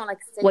 And you can't like.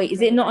 Wait, is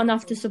it save not or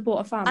enough to anything.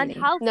 support a family? And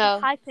how No.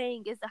 high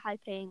paying is the high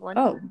paying one?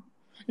 Oh,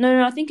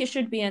 no, I think it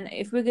should be. And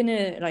if we're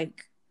gonna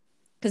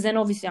because then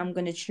obviously I'm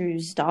gonna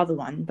choose the other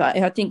one. But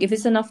I think if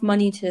it's enough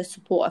money to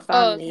support a Oh,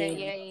 family,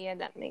 okay. Yeah,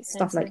 that makes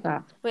stuff sense. like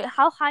that. Wait,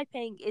 how high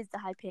paying is the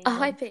high paying A one?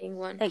 high paying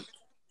one.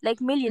 Like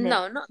millionaire?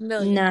 No, not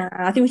million. Nah,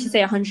 I think we should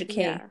say 100K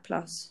Yeah.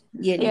 plus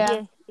yearly.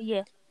 Yeah.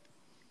 Yeah.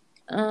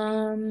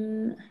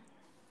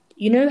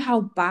 You know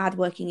how bad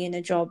working in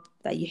a job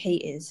that you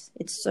hate is?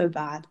 It's so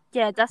bad.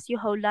 Yeah, that's your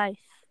whole life.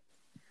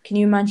 Can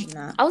you imagine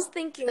that? I was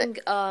thinking.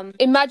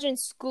 Imagine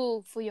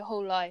school for your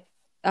whole life.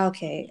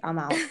 Okay, I'm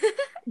out.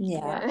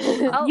 Yeah.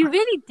 Oh. You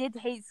really did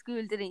hate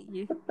school, didn't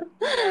you?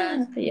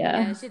 Yeah. Yeah.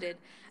 Yeah, she did.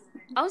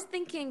 I was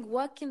thinking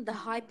working the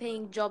high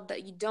paying job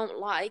that you don't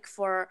like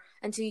for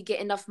until you get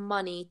enough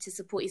money to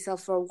support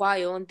yourself for a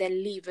while and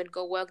then leave and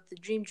go work the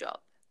dream job.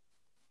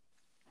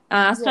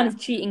 That's kind of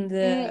cheating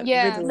the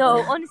yeah. riddle. No,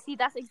 there. honestly,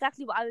 that's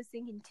exactly what I was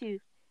thinking too.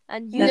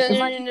 And you That's the just-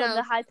 money from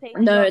the high paying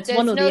No, job. it's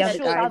one or There's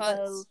the no other, guys.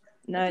 shortcuts.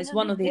 No, it's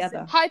one or the Listen.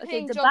 other. High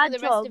paying the job bad for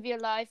the rest job- of your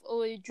life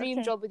or your dream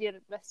Okay. job with the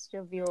rest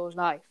of your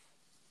life.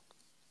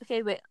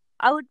 Okay, wait.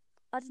 I don't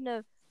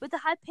know. With the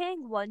high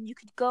paying one, you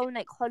could go on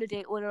like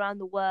holiday all around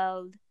the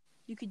world.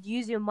 You could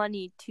use your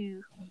money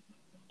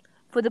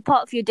for the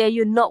part of your day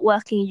you're not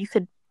working, you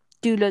could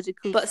do loads of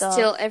cool But stuff.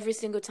 still, every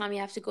single time you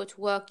have to go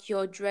to work,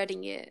 you're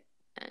dreading it.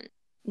 And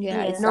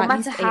Yeah, Yeah. it's no at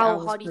matter least 8 how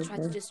hours hard you try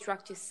to total.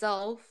 distract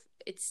yourself,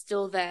 it's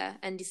still there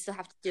and you still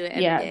have to do it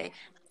every day.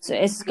 So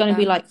it's going to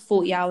be Yeah. like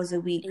 40 hours a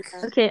week.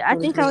 Yeah. Okay, I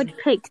think I Probably. would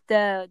pick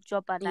the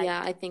job I like.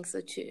 Yeah, I think so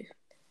too.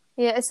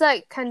 Yeah, it's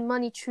like, can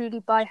money truly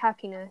buy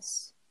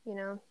happiness? You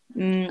know?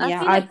 I Yeah,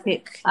 feel I'd like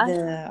pick I-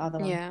 the other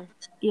one. Yeah.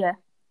 Yeah.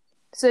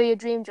 So your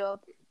dream job.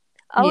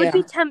 I would Yeah.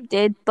 be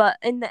tempted, but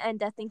in the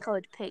end, I think I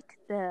would pick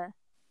the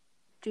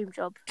dream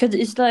job. Because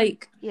it's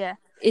like, Yeah.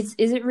 is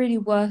it really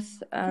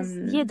worth... 'Cause,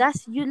 yeah,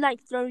 that's you like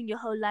throwing your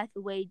whole life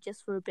away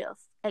just for a bit of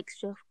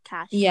extra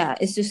cash. Yeah,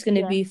 it's just going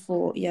to Yeah. be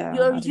for... Yeah.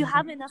 You I don't know.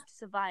 have enough to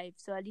survive,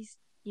 so at least,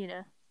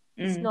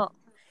 it's Mm. not...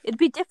 It'd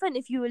be different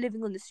if you were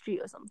living on the street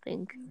or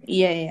something.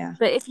 Yeah.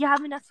 But if you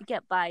have enough to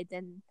get by,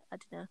 then, I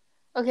don't know.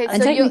 Okay,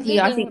 And so you're technically,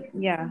 I eating think,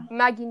 yeah.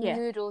 Maggie Yeah.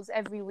 noodles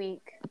every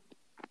week.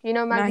 You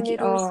know Maggie Maggie,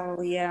 noodles?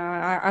 oh,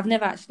 yeah. I've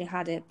never actually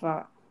had it,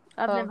 but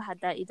I've Oh. never had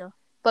that either.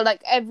 But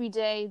like every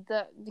day,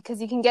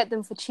 because you can get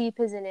them for cheap,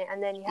 isn't it?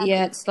 And then you have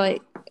yeah, them. it's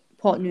like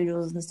pot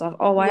noodles and stuff.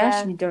 Oh, I Yeah.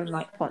 actually don't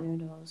like pot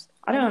noodles.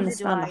 I don't Neither do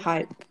understand the I.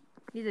 hype.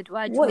 Neither do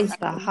I. What to is be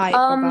that honest. hype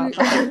about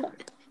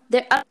that?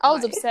 There are I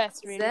was like,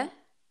 obsessed, is really. there?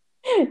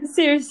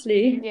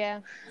 Seriously.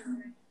 Yeah.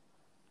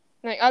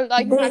 Like I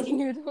like They- Maggie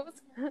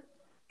noodles.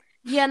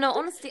 Yeah, no,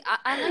 honestly,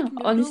 I like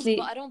noodles, Honestly-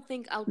 but I don't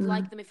think I would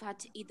like them if I had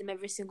to eat them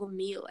every single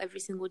meal, every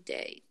single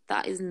day.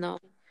 That is no.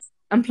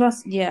 And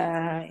plus,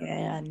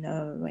 yeah,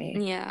 no way.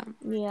 Yeah.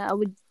 Yeah, I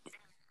would.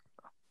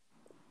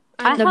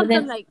 I I No, have but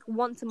then- them like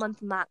once a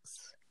month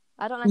max.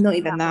 I don't like Not them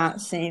even that.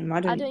 that. Same. I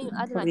don't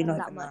like probably them not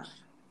that even much.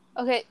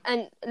 that. Okay,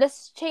 and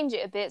let's change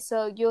it a bit.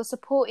 So you're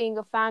supporting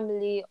a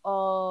family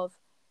of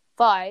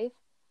 5,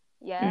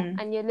 yeah, Mm.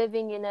 and you're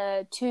living in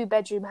a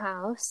 2-bedroom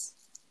house,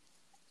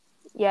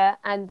 yeah,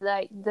 and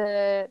like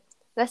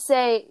let's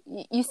say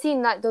you've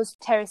seen like those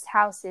terraced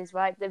houses,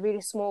 right? The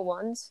really small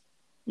ones.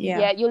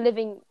 Yeah. You're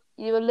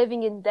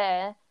living in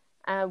there,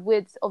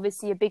 with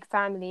obviously a big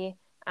family,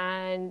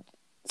 and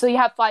so you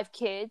have 5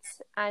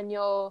 kids, and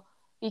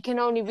you can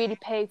only really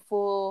pay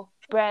for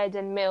bread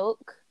and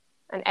milk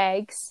and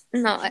eggs.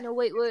 No, No,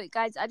 wait,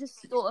 guys. I just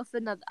thought of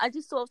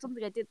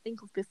something I didn't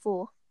think of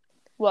before.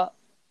 What?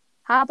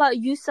 How about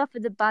you suffer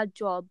the bad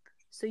job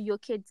so your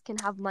kids can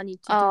have money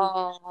to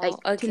to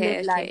okay,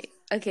 live life?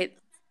 okay.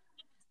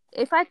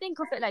 If I think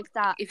of it like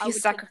that, If I you would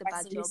take the sacrifice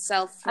bad job.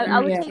 yourself for I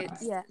would your take,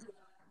 kids.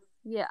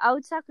 yeah. I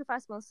would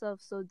sacrifice myself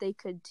so they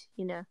could,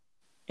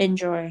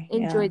 Enjoy.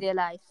 enjoy their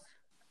life.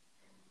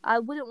 I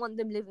wouldn't want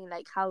them living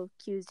like how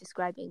Q is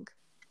describing.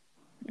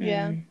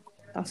 Yeah.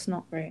 That's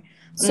not great.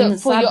 So And the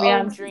for sad your own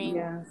reality- dream.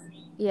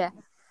 Yeah.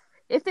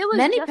 If it was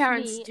Many just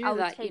parents me, do I would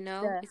that, take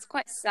It's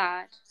quite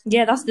sad.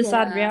 Yeah, that's the Yeah.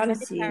 sad Many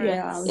reality.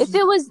 parents. Yeah.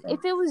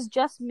 If it was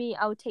just me,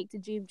 I would take the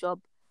dream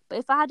job. But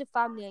if I had a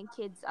family and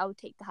kids, I would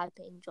take the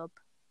high-paying job.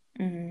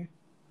 Mm.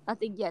 I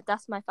think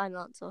that's my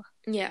final answer.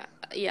 Yeah,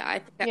 I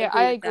think Yeah,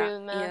 I I agree agree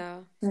with with that.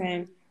 Mel. Yeah.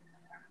 Right.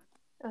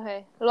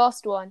 Okay,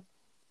 last one.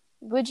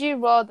 Would you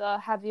rather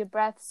have your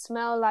breath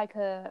smell like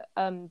a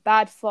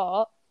bad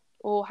fart,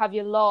 or have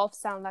your laugh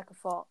sound like a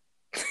fart?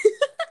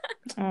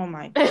 Oh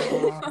my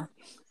god.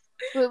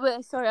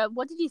 Wait, sorry.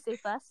 What did you say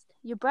first?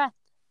 Your breath.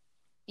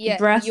 Yeah,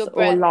 breath your or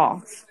breath.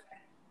 laugh?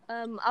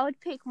 I would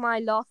pick my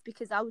laugh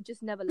because I would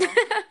just never laugh.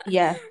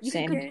 Yeah, You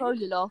same. can control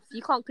your laugh.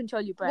 You can't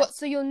control your breath. What?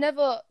 So you'll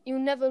never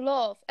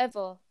laugh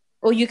ever?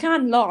 Or you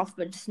can laugh,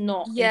 but just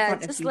not in Yeah,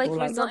 front of just people. like for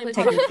Like, example, if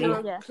technically.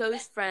 you're Yeah.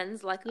 close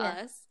friends like Yeah.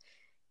 us.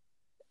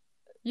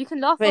 You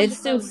can laugh But on it the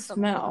still phone or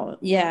something. smell.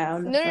 Yeah.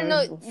 On the phone No.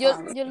 or Your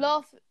fart.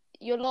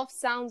 your laugh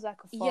sounds like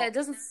a fart. Yeah, it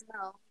doesn't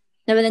smell.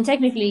 No, but then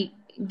technically,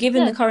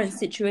 given Yeah. the current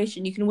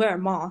situation, you can wear a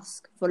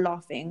mask for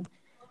laughing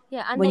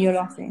Yeah, and when then you're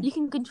laughing. you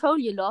can control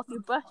your laugh.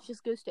 Your breath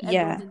just goes to Yeah.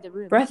 everyone in the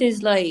room. Breath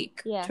is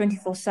like Yeah.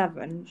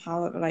 24/7.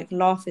 However, like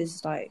laugh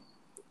is like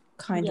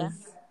kind Yeah. of.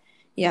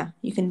 Yeah,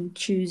 you can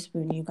choose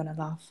when you're gonna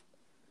laugh.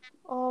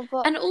 Oh,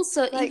 but And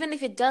also, Like- even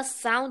if it does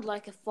sound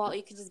like a fart,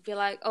 you can just be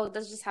like, "Oh,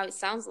 that's just how it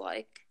sounds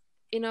like."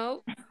 It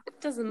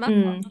doesn't matter.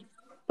 Mm.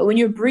 But when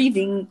you're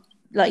breathing,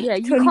 like Yeah,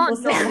 you can't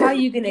 24/7, not. how are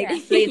you gonna Yeah.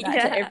 explain that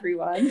to Yeah.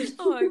 everyone?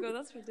 Oh my god,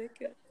 that's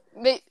ridiculous.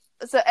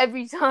 so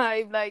every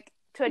time, like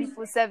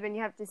 24/7,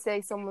 you have to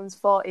say someone's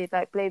farted,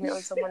 like blame it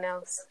on someone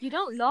else. You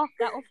don't laugh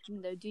that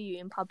often, though, do you,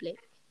 in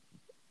public?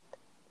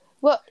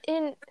 Well,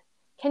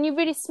 can you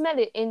really smell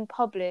it in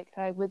public,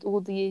 like with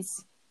all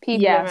these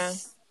people around?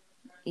 Yes.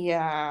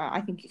 Yeah,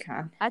 I think you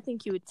can. I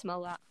think you would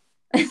smell that.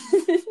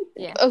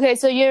 Yeah. Okay,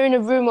 so you're in a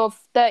room of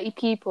 30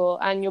 people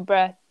and your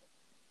breath.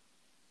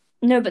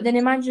 No, but then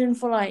imagine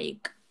for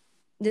like,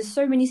 there's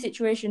so many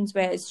situations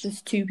where it's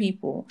just 2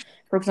 people.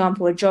 For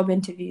example, a job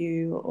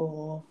interview,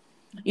 or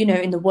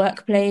in the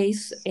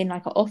workplace, in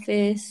like an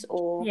office,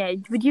 or Yeah,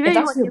 would you if really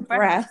that's want your your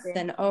breath, to stink?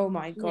 then oh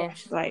my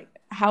gosh, like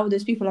how are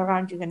those people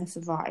around you gonna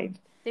survive?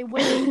 They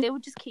wouldn't. They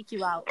would just kick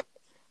you out.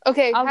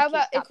 Okay, I would how kick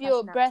about that if your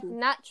person out breath too.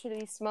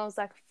 naturally smells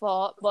like a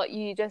fart, but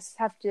you just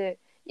have to,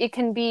 it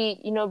can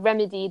be,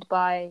 remedied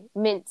by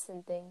mints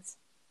and things.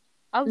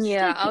 I would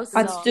Yeah, still I pick was the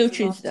I'd laugh. still choose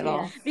choose the too.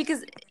 laugh.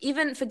 Because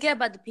even forget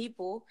about the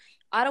people.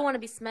 I don't want to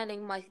be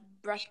smelling my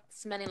breath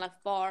smelling like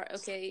fart.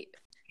 Okay,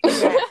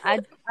 Yeah,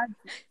 I'd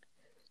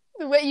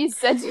The way you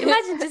said it.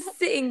 imagine just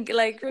sitting,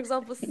 like for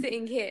example,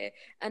 sitting here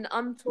and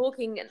I'm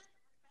talking and that's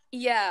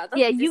yeah,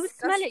 you would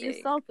smell it disgusting.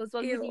 yourself as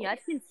well, wouldn't Ew. you? I'd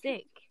feel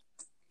sick.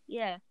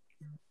 Yeah.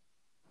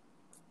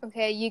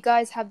 Okay, you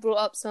guys have brought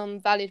up some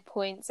valid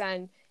points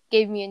and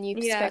gave me a new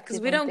perspective. Yeah, because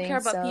we on don't things, care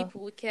about so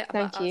people. We care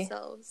thank about you.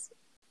 ourselves.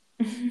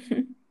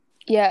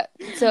 Yeah,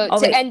 so Oh,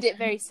 to wait. end it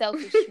very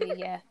selfishly,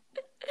 yeah.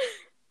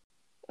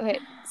 Okay,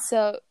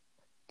 so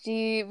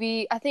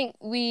I think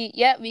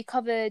we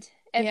covered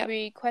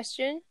every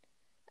question.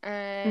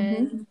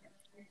 And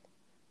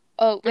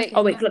oh wait.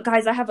 Oh wait, look,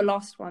 guys, I have a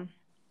last one.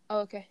 Oh,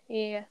 okay.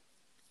 Yeah.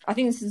 I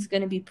think this is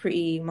going to be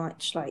pretty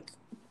much like,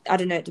 I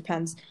don't know, it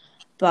depends.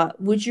 But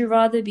would you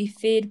rather be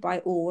feared by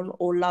all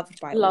or loved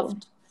by all?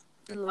 Loved.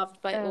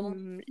 Loved by all.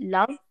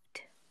 Love.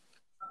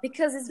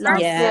 Because it's Love.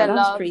 very Yeah, Fear, that's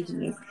love. pretty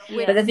unique.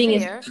 Yeah. But the thing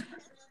is, fear,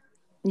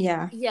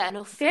 yeah,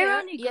 no, Fear fear,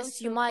 only goes yes,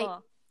 so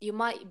far. you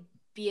might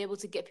be able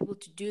to get people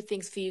to do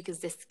things for you because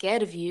they're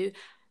scared of you,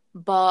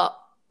 but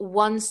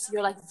once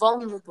you're like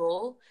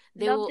vulnerable,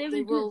 they Love, will they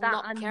they will do will that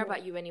not and care more.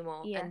 about you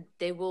anymore, Yeah. and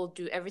they will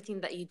do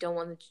everything that you don't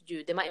want them to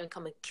do. They might even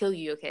come and kill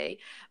you, okay?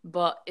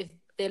 But if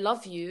they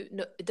love you,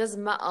 no, it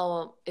doesn't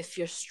matter if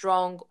you're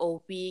strong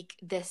or weak,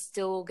 they're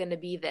still gonna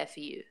be there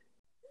for you.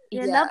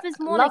 Yeah, love is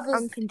more love like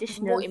is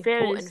unconditional. more Fear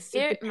important. is,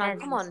 Fear, it man,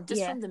 depends. come on,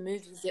 just Yeah. from the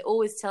movies, they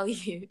always tell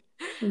you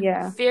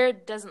yeah, fear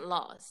doesn't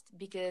last,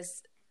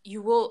 because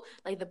you will,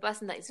 like, the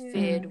person that is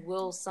feared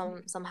will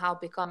somehow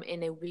become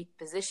in a weak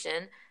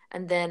position,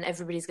 and then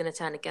everybody's gonna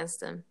turn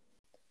against them.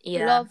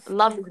 Yeah,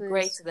 love is conquers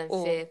greater than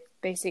all, fear.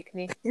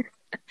 basically.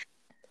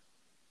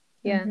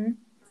 Yeah. Mhm.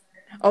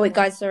 Oh wait,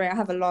 guys, sorry, I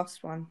have a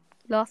last one.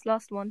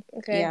 Last one.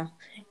 Okay. Yeah,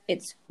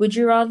 it's: would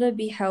you rather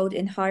be held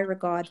in high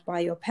regard by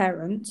your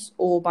parents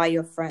or by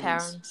your friends?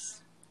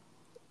 Parents.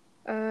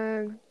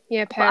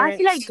 Yeah, But I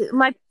parents. feel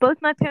like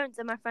both my parents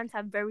and my friends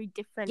have very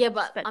different Yeah,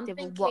 but perspective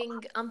of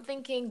what. I'm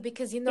thinking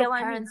because Get what I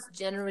mean? parents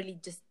generally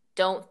just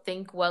don't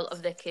think well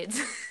of their kids.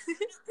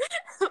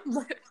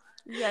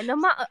 Yeah,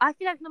 I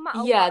feel like no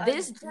matter Yeah, what, they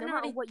just no matter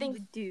generally what you think.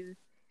 would do,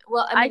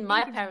 Well, I I mean, my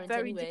think it's parents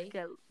very anyway.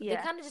 difficult. They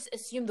Yeah. kind of just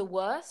assume the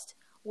worst,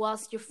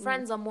 whilst your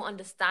friends are more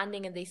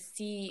understanding and they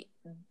see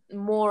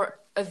more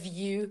of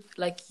you,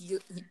 like your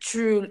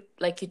true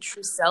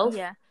self.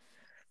 Yeah.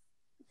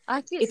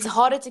 I feel It's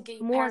harder to get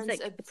your more as,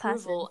 parents' like, a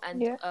approval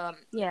and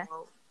Yeah.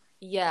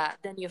 Yeah.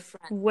 than your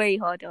friends. way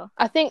harder.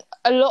 I think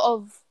a lot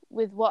of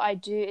with what I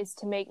do is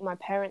to make my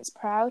parents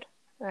proud.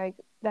 Like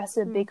that's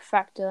a big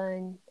factor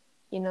in,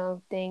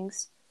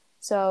 things.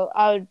 So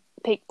I would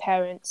pick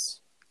parents.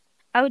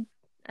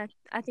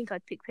 I think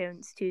I'd pick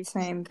parents too,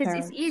 Same because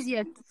parents. it's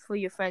easier for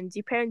your friends.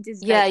 Your parents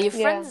is Yeah, like, your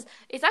friends.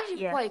 It's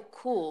actually Yeah. quite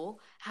cool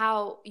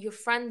how your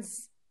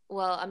friends.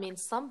 Well, I mean,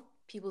 some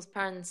people's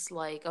parents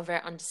like are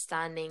very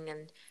understanding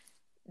and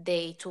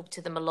they talk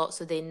to them a lot,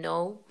 so they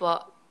know.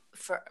 But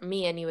for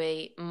me,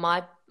 anyway,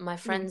 my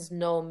friends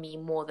know me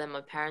more than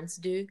my parents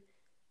do,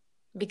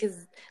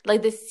 because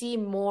like they see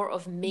more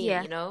of me,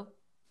 Yeah. you know.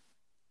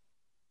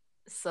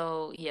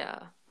 So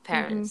yeah,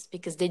 parents,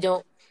 because they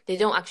don't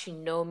actually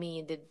know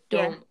me. They Yeah.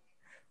 don't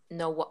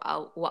know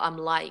what I'm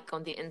like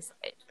on the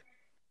inside.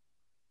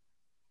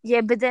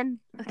 Yeah, but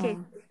then okay,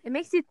 it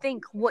makes you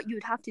think what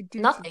you'd have to do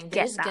Nothing. to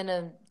They're get just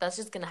that. that's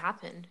just gonna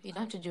happen. You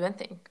don't have to do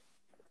anything.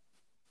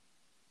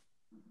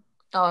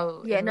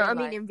 Oh, Yeah, in no, real I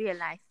mean life. in real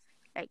life,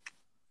 like,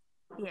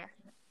 yeah.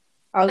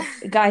 Oh,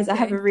 guys, I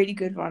have a really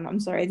good one.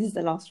 I'm sorry, this is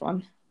the last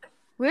one.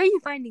 Where are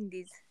you finding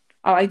these?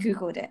 Oh, I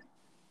googled it.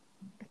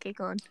 Okay,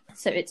 go on.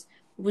 So it's: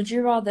 would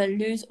you rather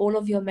lose all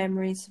of your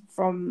memories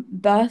from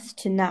birth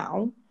to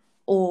now,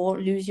 or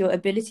lose your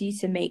ability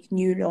to make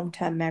new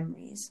long-term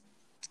memories?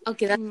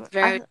 Okay, that's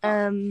very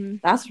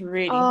That's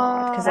really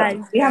hard, because that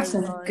is we have very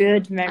some hard.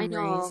 good I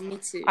know, memories. me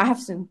too. I have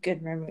some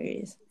good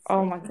memories.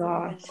 Oh my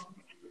gosh.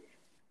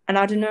 And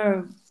I don't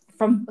know,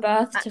 from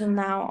birth till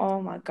now,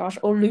 oh my gosh,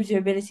 or lose your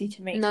ability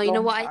to make No, you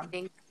know what I long-term.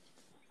 think?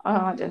 Oh,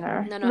 I don't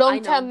know. No, I know.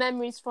 Long-term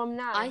memories from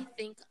now. I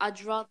think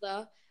I'd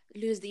rather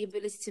lose the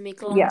ability to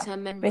make Yeah,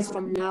 long-term memories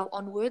basically. from now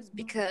onwards,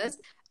 because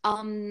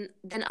then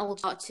I will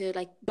start to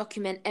like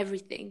document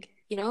everything,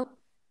 you know?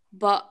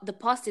 But the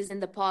past is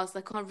in the past.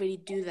 I can't really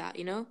do that,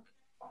 you know?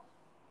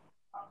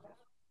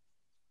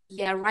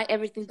 Yeah, write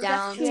everything Well,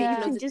 that's down, true. take You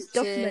loads can of just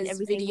document pictures,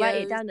 everything, write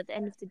it videos. down at the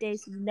end of the day,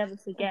 so you never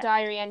forget.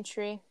 Diary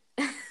entry.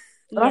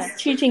 But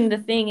that's cheating the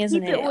thing, isn't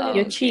Keep it it? all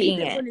You're in. cheating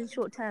Keep it all it. in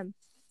short term.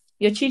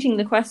 You're cheating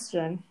the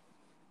question.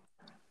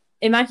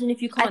 Imagine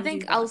if you I can't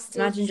think do I'll that.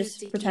 still Imagine choose just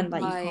to pretend keep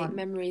that you my can't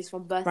memories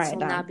from birth write it till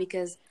now, down.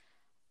 because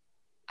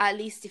at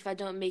least if I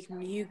don't make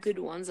new good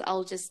ones,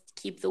 I'll just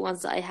keep the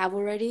ones that I have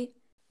already.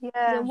 Yeah.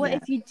 Then what Yeah.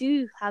 if you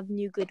do have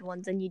new good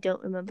ones and you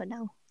don't remember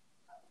now?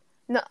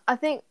 No, I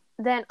think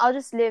then I'll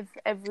just live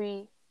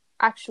every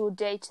actual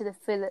day to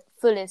the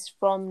fullest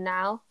from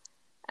now,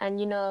 and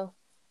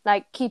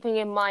like keeping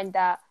in mind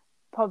that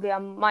probably I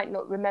might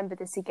not remember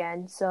this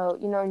again, so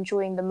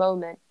enjoying the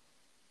moment.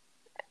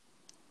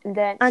 And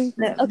then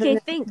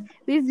Think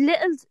we've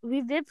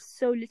lived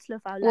so little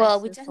of our lives. Well,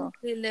 we so far.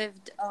 technically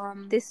lived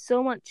There's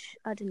so much,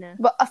 I don't know.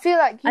 But I feel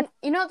like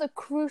the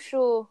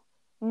crucial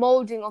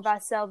molding of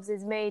ourselves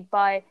is made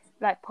by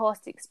like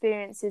past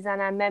experiences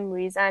and our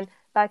memories, and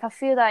like I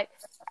feel like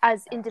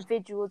as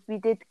individuals we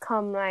did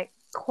come like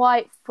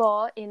quite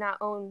far in our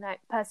own like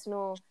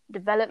personal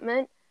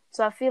development.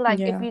 So I feel like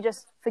if you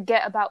just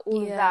forget about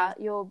all of that,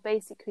 you're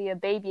basically a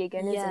baby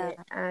again, isn't it?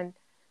 And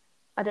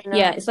I don't know.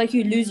 Yeah, it's like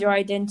you lose your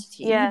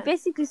identity. Yeah. You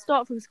basically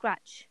start from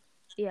scratch.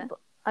 Yeah. But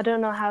I don't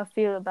know how I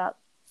feel about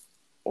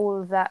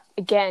all of that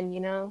again,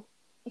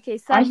 Okay,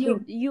 so I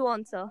you think-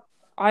 answer.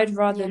 I'd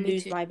rather me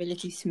lose too. my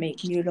ability to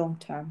make new long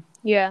term.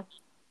 Yeah.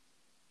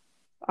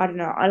 I don't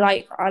know. I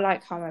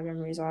like how my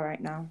memories are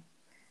right now,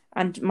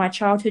 and my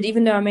childhood.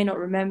 Even though I may not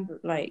remember,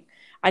 like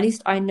at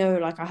least I know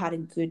like I had a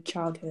good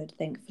childhood,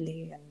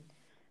 thankfully, and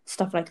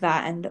stuff like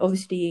that. And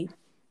obviously,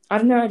 I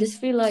don't know. I just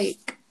feel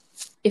like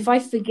if I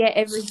forget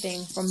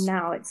everything from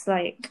now, it's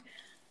like,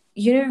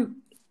 you know,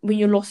 when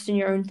you're lost in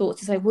your own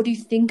thoughts, it's like, what do you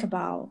think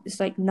about? It's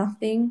like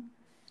nothing.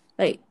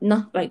 Like,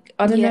 not like,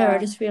 I don't know. I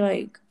just feel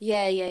like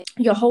Yeah.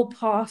 your whole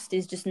past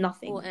is just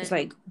nothing. Important. It's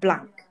like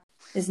blank.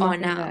 There's Oh,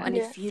 nothing now. there. And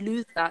if you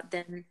lose that,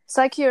 then... It's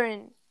like you're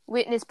in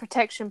witness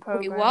protection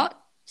program. Wait, what?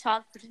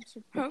 Child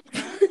protection program?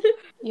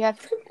 You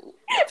have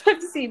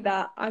I've seen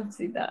that.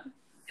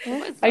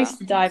 What is I used that?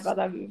 to die by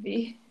that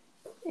movie.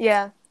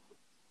 yeah.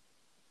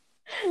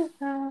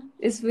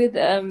 It's with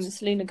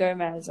Selena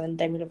Gomez and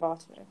Demi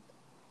Lovato.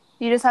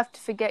 You just have to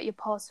forget your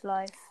past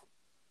life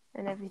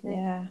and everything.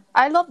 Yeah.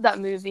 I love that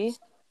movie.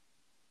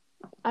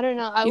 I don't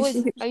know. I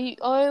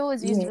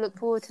always used Yeah. to look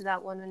forward to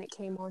that one when it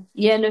came on.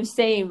 Yeah, no,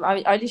 same. I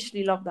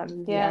literally love that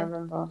movie. Yeah. I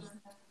remember.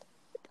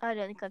 I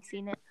don't think I've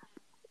seen it.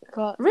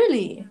 God,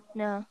 Really?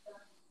 No.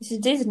 It's a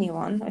Disney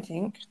one, I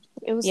think.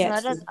 it was Yeah.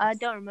 No, I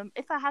don't remember.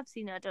 If I have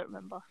seen it, I don't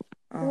remember.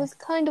 it was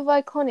kind of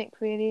iconic,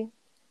 really.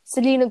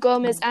 Selena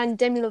Gomez and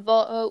Demi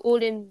Lovato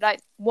all in like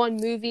one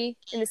movie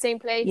in the same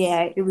place.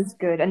 Yeah, it was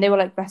good, and they were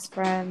like best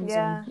friends.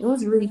 Yeah. And it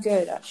was really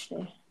good,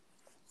 actually.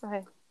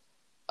 Okay.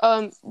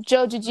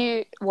 Joe, did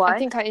you? Why? I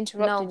think I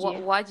interrupted you.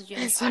 Why did you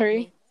interrupt Sorry.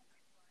 me?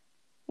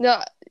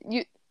 No,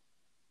 you.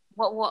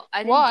 What? I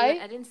didn't Why?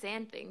 I didn't say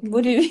anything.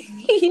 What do you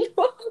mean?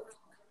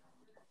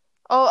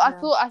 Oh, I No.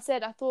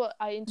 thought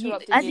I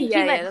interrupted I you. think Yeah,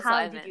 you yeah, meant that's how what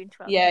I did meant. you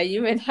interrupt? Yeah,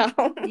 you meant how?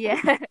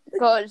 Yeah.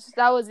 Gosh,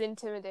 that was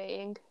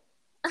intimidating.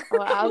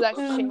 Oh, I was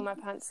actually shitting my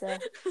pants there.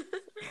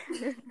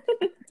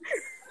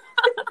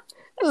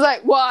 I was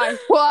like, why?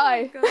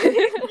 Why?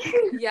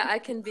 Yeah, I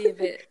can be a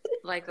bit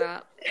like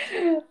that.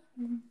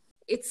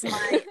 It's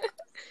my...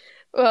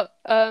 Well,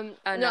 Oh,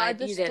 no, no, I you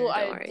just didn't, thought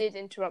don't I worry. did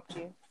interrupt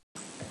you.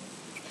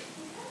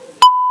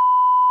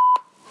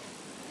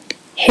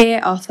 Here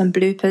are some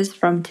bloopers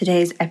from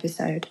today's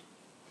episode.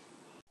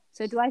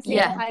 So do I say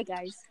Yeah. hi,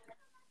 guys?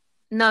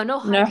 No, hi.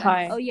 No guys.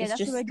 hi. Oh yeah, It's that's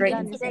just already straight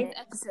done. into Isn't Today's it?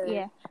 episode.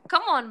 Yeah.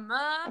 Come on,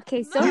 Ma.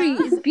 Okay, sorry,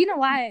 it's been a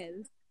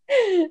while.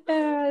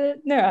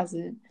 No, it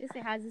hasn't. Yes,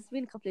 it has. It's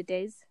been a couple of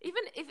days.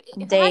 Even if it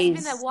has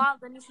Days. been a while,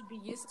 then you should be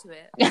used to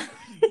it.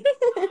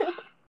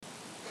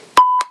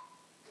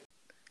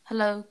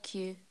 Hello,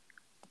 Q.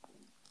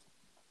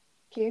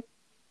 Cute.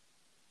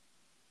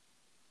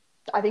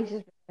 I think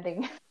she's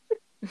pretending.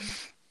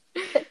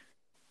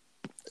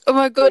 Oh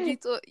my god,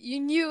 you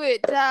knew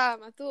it.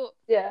 Damn, I thought.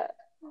 Yeah.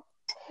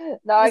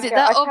 No, Was it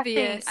that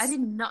obvious? I did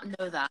not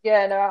know that.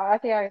 Yeah, no, I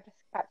think I just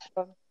catch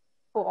them.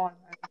 Put on.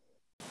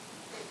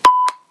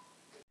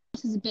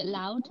 This is a bit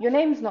loud. Your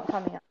name's not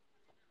coming up.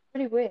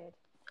 Pretty weird.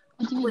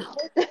 What do you mean?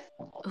 Wait,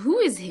 who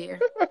is here?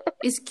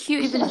 Is Q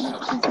even here?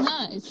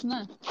 It's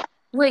not.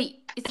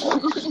 Wait, it's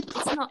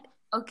not.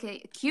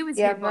 Okay, Q is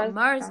Yeah, here, but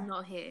Mer's- Mer's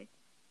not here.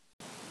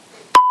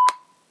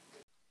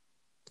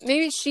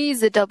 Maybe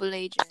she's a double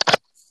agent.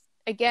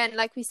 Again,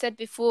 like we said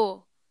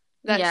before,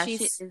 that yeah, she's.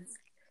 she is.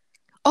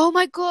 Oh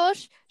my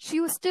gosh, she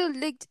was still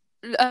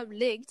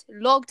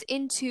logged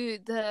into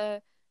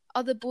the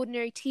other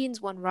Ordinary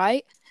Teens one,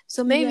 right?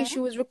 So maybe Yeah. she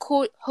was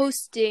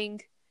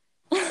hosting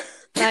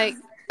like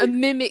a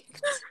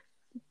mimicked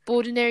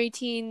Ordinary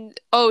Teen.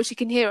 Oh, she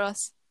can hear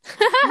us.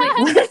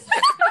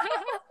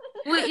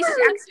 Wait, is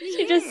she actually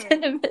She just here?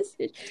 sent a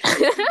message.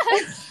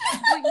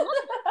 Wait,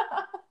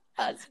 what?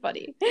 That's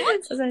funny.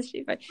 That's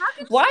actually funny. How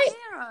did Why? she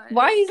hear us?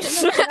 Why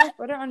is it not up?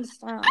 I don't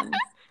understand.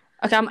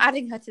 Okay, I'm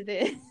adding her to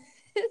this.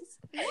 What's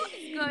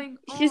going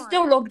on? She's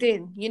still logged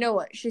in. You know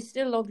what? She's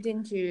still logged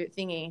into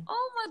thingy.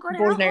 Oh my god,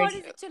 Ordinary. how hard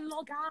is it to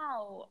log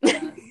out?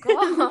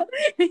 God.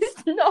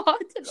 It's not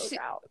hard to log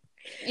out.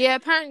 Yeah,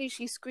 apparently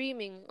she's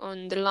screaming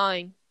on the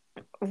line.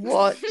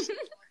 What?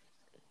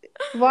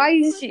 Why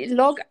is she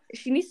log?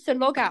 She needs to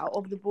log out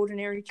of the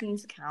Ordinary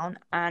Teens account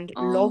and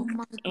Oh log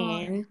my God.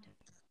 in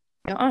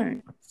your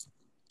own.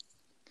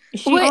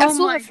 She, Wait, I Oh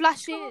saw my her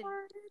flash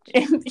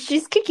in.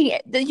 she's kicking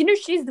it. You know,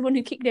 she's the one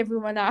who kicked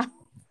everyone out.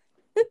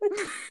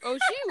 Oh,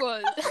 she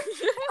was.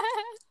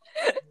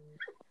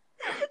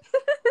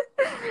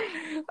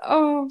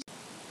 Oh,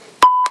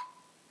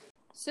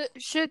 So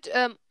should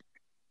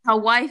Her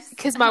wife.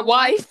 because my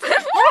wife.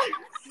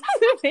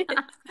 Oh my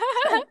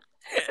god.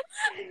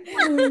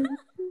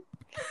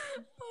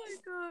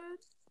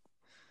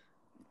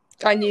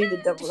 I knew the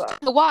double up.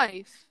 The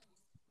wife.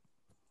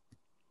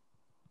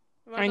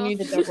 I knew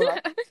the double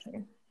up.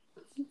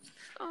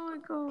 Oh my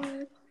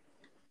god.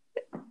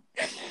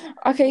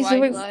 Okay, so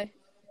we're Wi-Fi.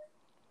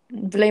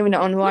 blaming it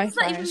on What's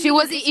that Wi-Fi. even She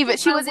wasn't even.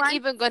 She My wasn't wife-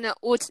 even gonna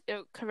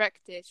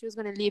correct it. She was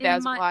gonna leave it In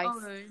as my wife.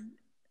 own.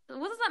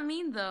 What does that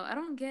mean though? I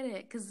don't get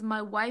it. Because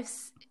my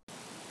wife's.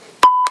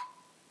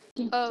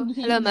 Oh,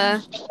 hello,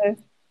 Ma.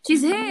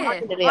 She's here.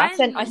 Finally, I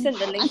sent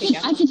the I link could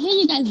again. hear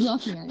you guys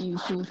laughing at you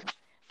before.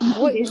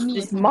 What is Me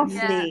this or something.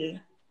 muffly?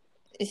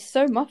 It's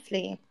so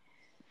muffly.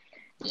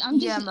 I'm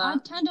just. Yeah, Ma.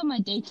 I've turned on my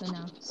data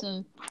now,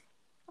 so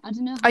I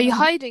don't know. Are you how-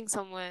 hiding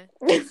somewhere?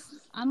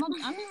 I'm in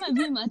my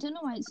room. I don't know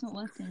why it's not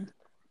working.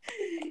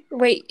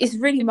 Wait, it's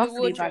really In the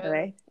muffly, by the wardrobe.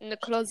 way. In the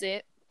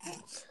closet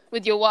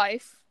with your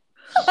wife.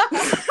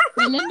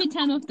 Wait, let me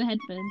turn off the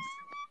headphones.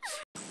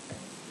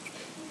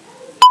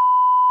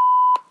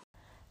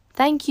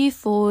 Thank you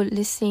for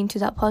listening to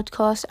that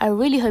podcast. I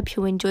really hope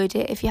you enjoyed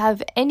it. If you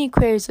have any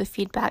queries or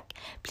feedback,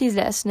 please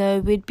let us know.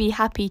 We'd be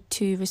happy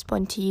to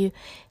respond to you.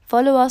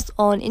 Follow us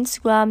on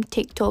Instagram,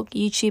 TikTok,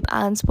 YouTube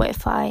and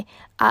Spotify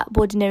at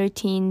Ordinary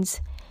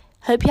Teens.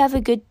 Hope you have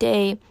a good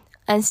day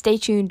and stay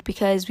tuned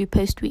because we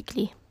post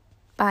weekly.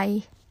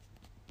 Bye.